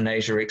Tartan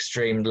Asia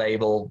Extreme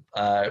label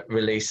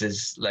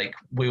releases. Like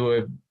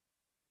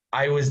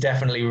I was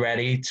definitely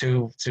ready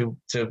to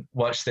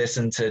watch this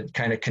and to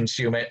kind of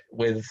consume it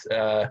with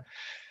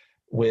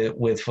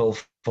full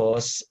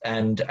force.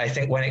 And I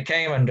think when it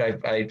came and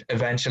I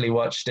eventually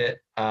watched it,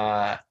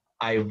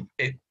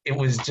 it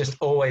was just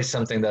always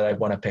something that I'd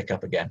want to pick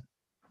up again.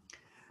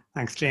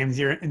 Thanks, James.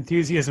 Your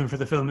enthusiasm for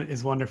the film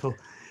is wonderful.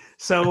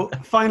 So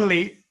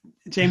finally,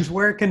 James,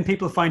 where can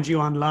people find you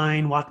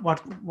online?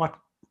 What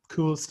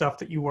cool stuff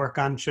that you work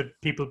on should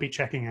people be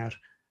checking out?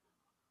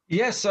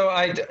 Yeah, so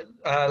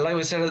like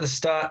we said at the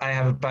start, I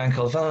have a band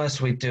called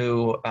Villainous. We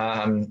do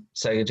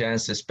Sega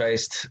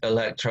Genesis-based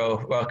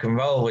electro rock and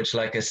roll, which,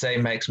 like I say,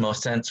 makes more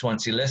sense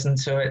once you listen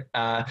to it.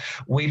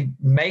 We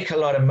make a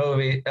lot of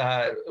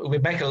we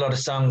make a lot of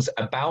songs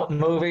about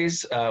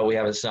movies. We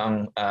have a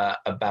song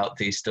about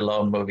the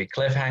Stallone movie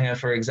Cliffhanger,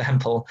 for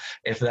example,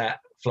 if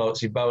that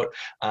floats your boat.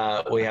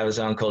 We have a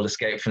song called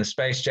Escape from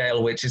Space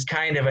Jail, which is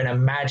kind of an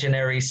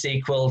imaginary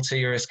sequel to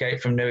your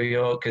Escape from New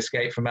York,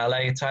 Escape from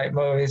LA type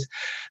movies.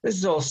 This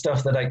is all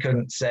stuff that I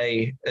couldn't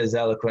say as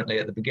eloquently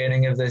at the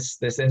beginning of this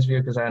interview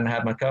because I hadn't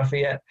had my coffee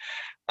yet.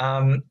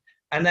 And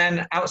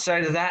then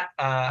outside of that,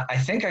 I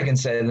think I can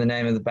say the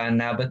name of the band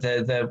now, but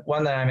the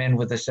one that I'm in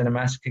with the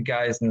Cinemassacre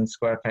guys and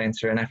Square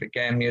Painter and Epic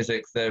Game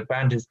Music, the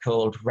band is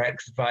called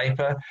Rex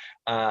Viper.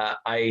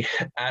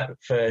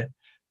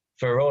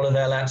 For all of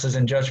their lapses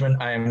in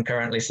judgment, I am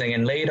currently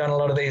singing lead on a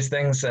lot of these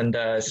things and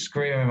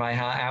screaming my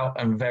heart out.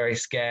 I'm very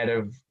scared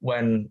of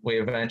when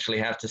we eventually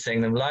have to sing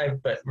them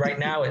live. But right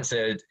now, it's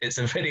a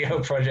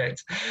video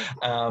project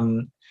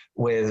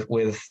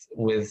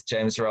with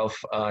James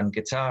Rolfe on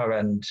guitar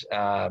and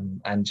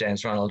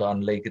James Ronald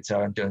on lead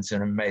guitar, and doing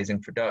some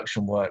amazing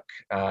production work.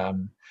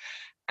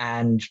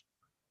 And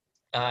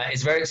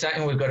it's very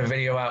exciting. We've got a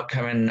video out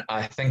coming,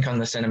 I think, on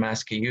the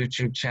Cinemassacre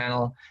YouTube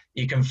channel.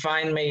 You can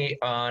find me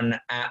on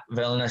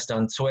 @Villainist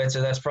on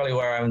Twitter. That's probably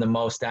where I'm the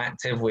most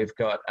active. We've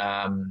got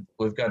an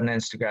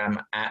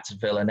Instagram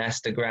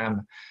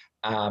 @Villainestagram,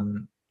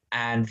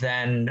 and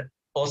then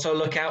also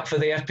look out for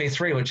the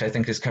FP3, which I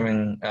think is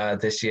coming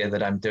this year,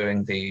 that I'm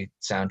doing the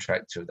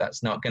soundtrack to.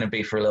 That's not going to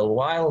be for a little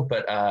while,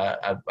 but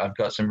I've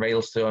got some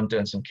reels to. I'm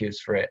doing some cues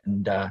for it,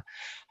 and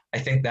I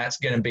think that's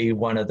going to be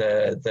one of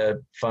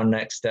the fun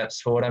next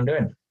steps for what I'm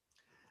doing.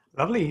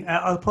 Lovely.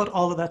 I'll put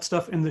all of that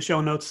stuff in the show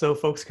notes so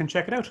folks can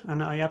check it out,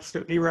 and I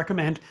absolutely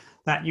recommend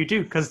that you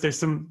do, because there's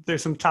some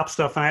top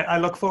stuff, and I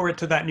look forward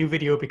to that new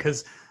video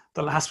because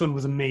the last one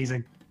was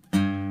amazing.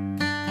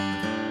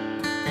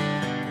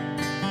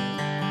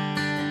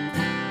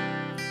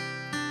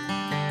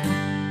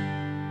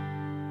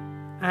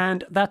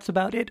 And that's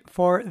about it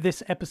for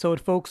this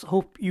episode, folks.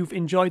 Hope you've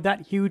enjoyed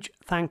that. Huge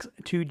thanks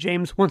to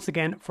James once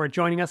again for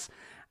joining us.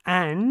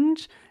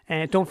 And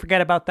don't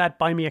forget about that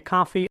Buy Me a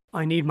Coffee.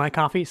 I need my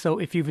coffee. So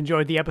if you've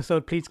enjoyed the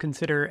episode, please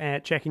consider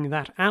checking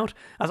that out.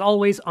 As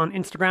always, on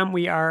Instagram,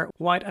 we are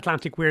Wide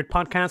Atlantic Weird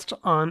Podcast.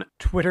 On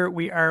Twitter,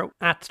 we are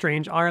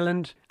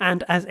 @StrangeIreland.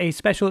 And as a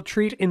special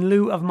treat, in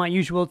lieu of my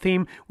usual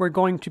theme, we're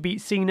going to be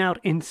seen out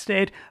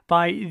instead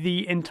by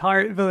the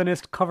entire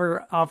Villainist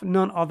cover of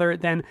none other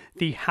than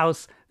the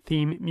House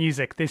theme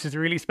music. This is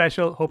really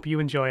special. Hope you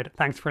enjoyed.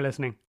 Thanks for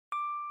listening.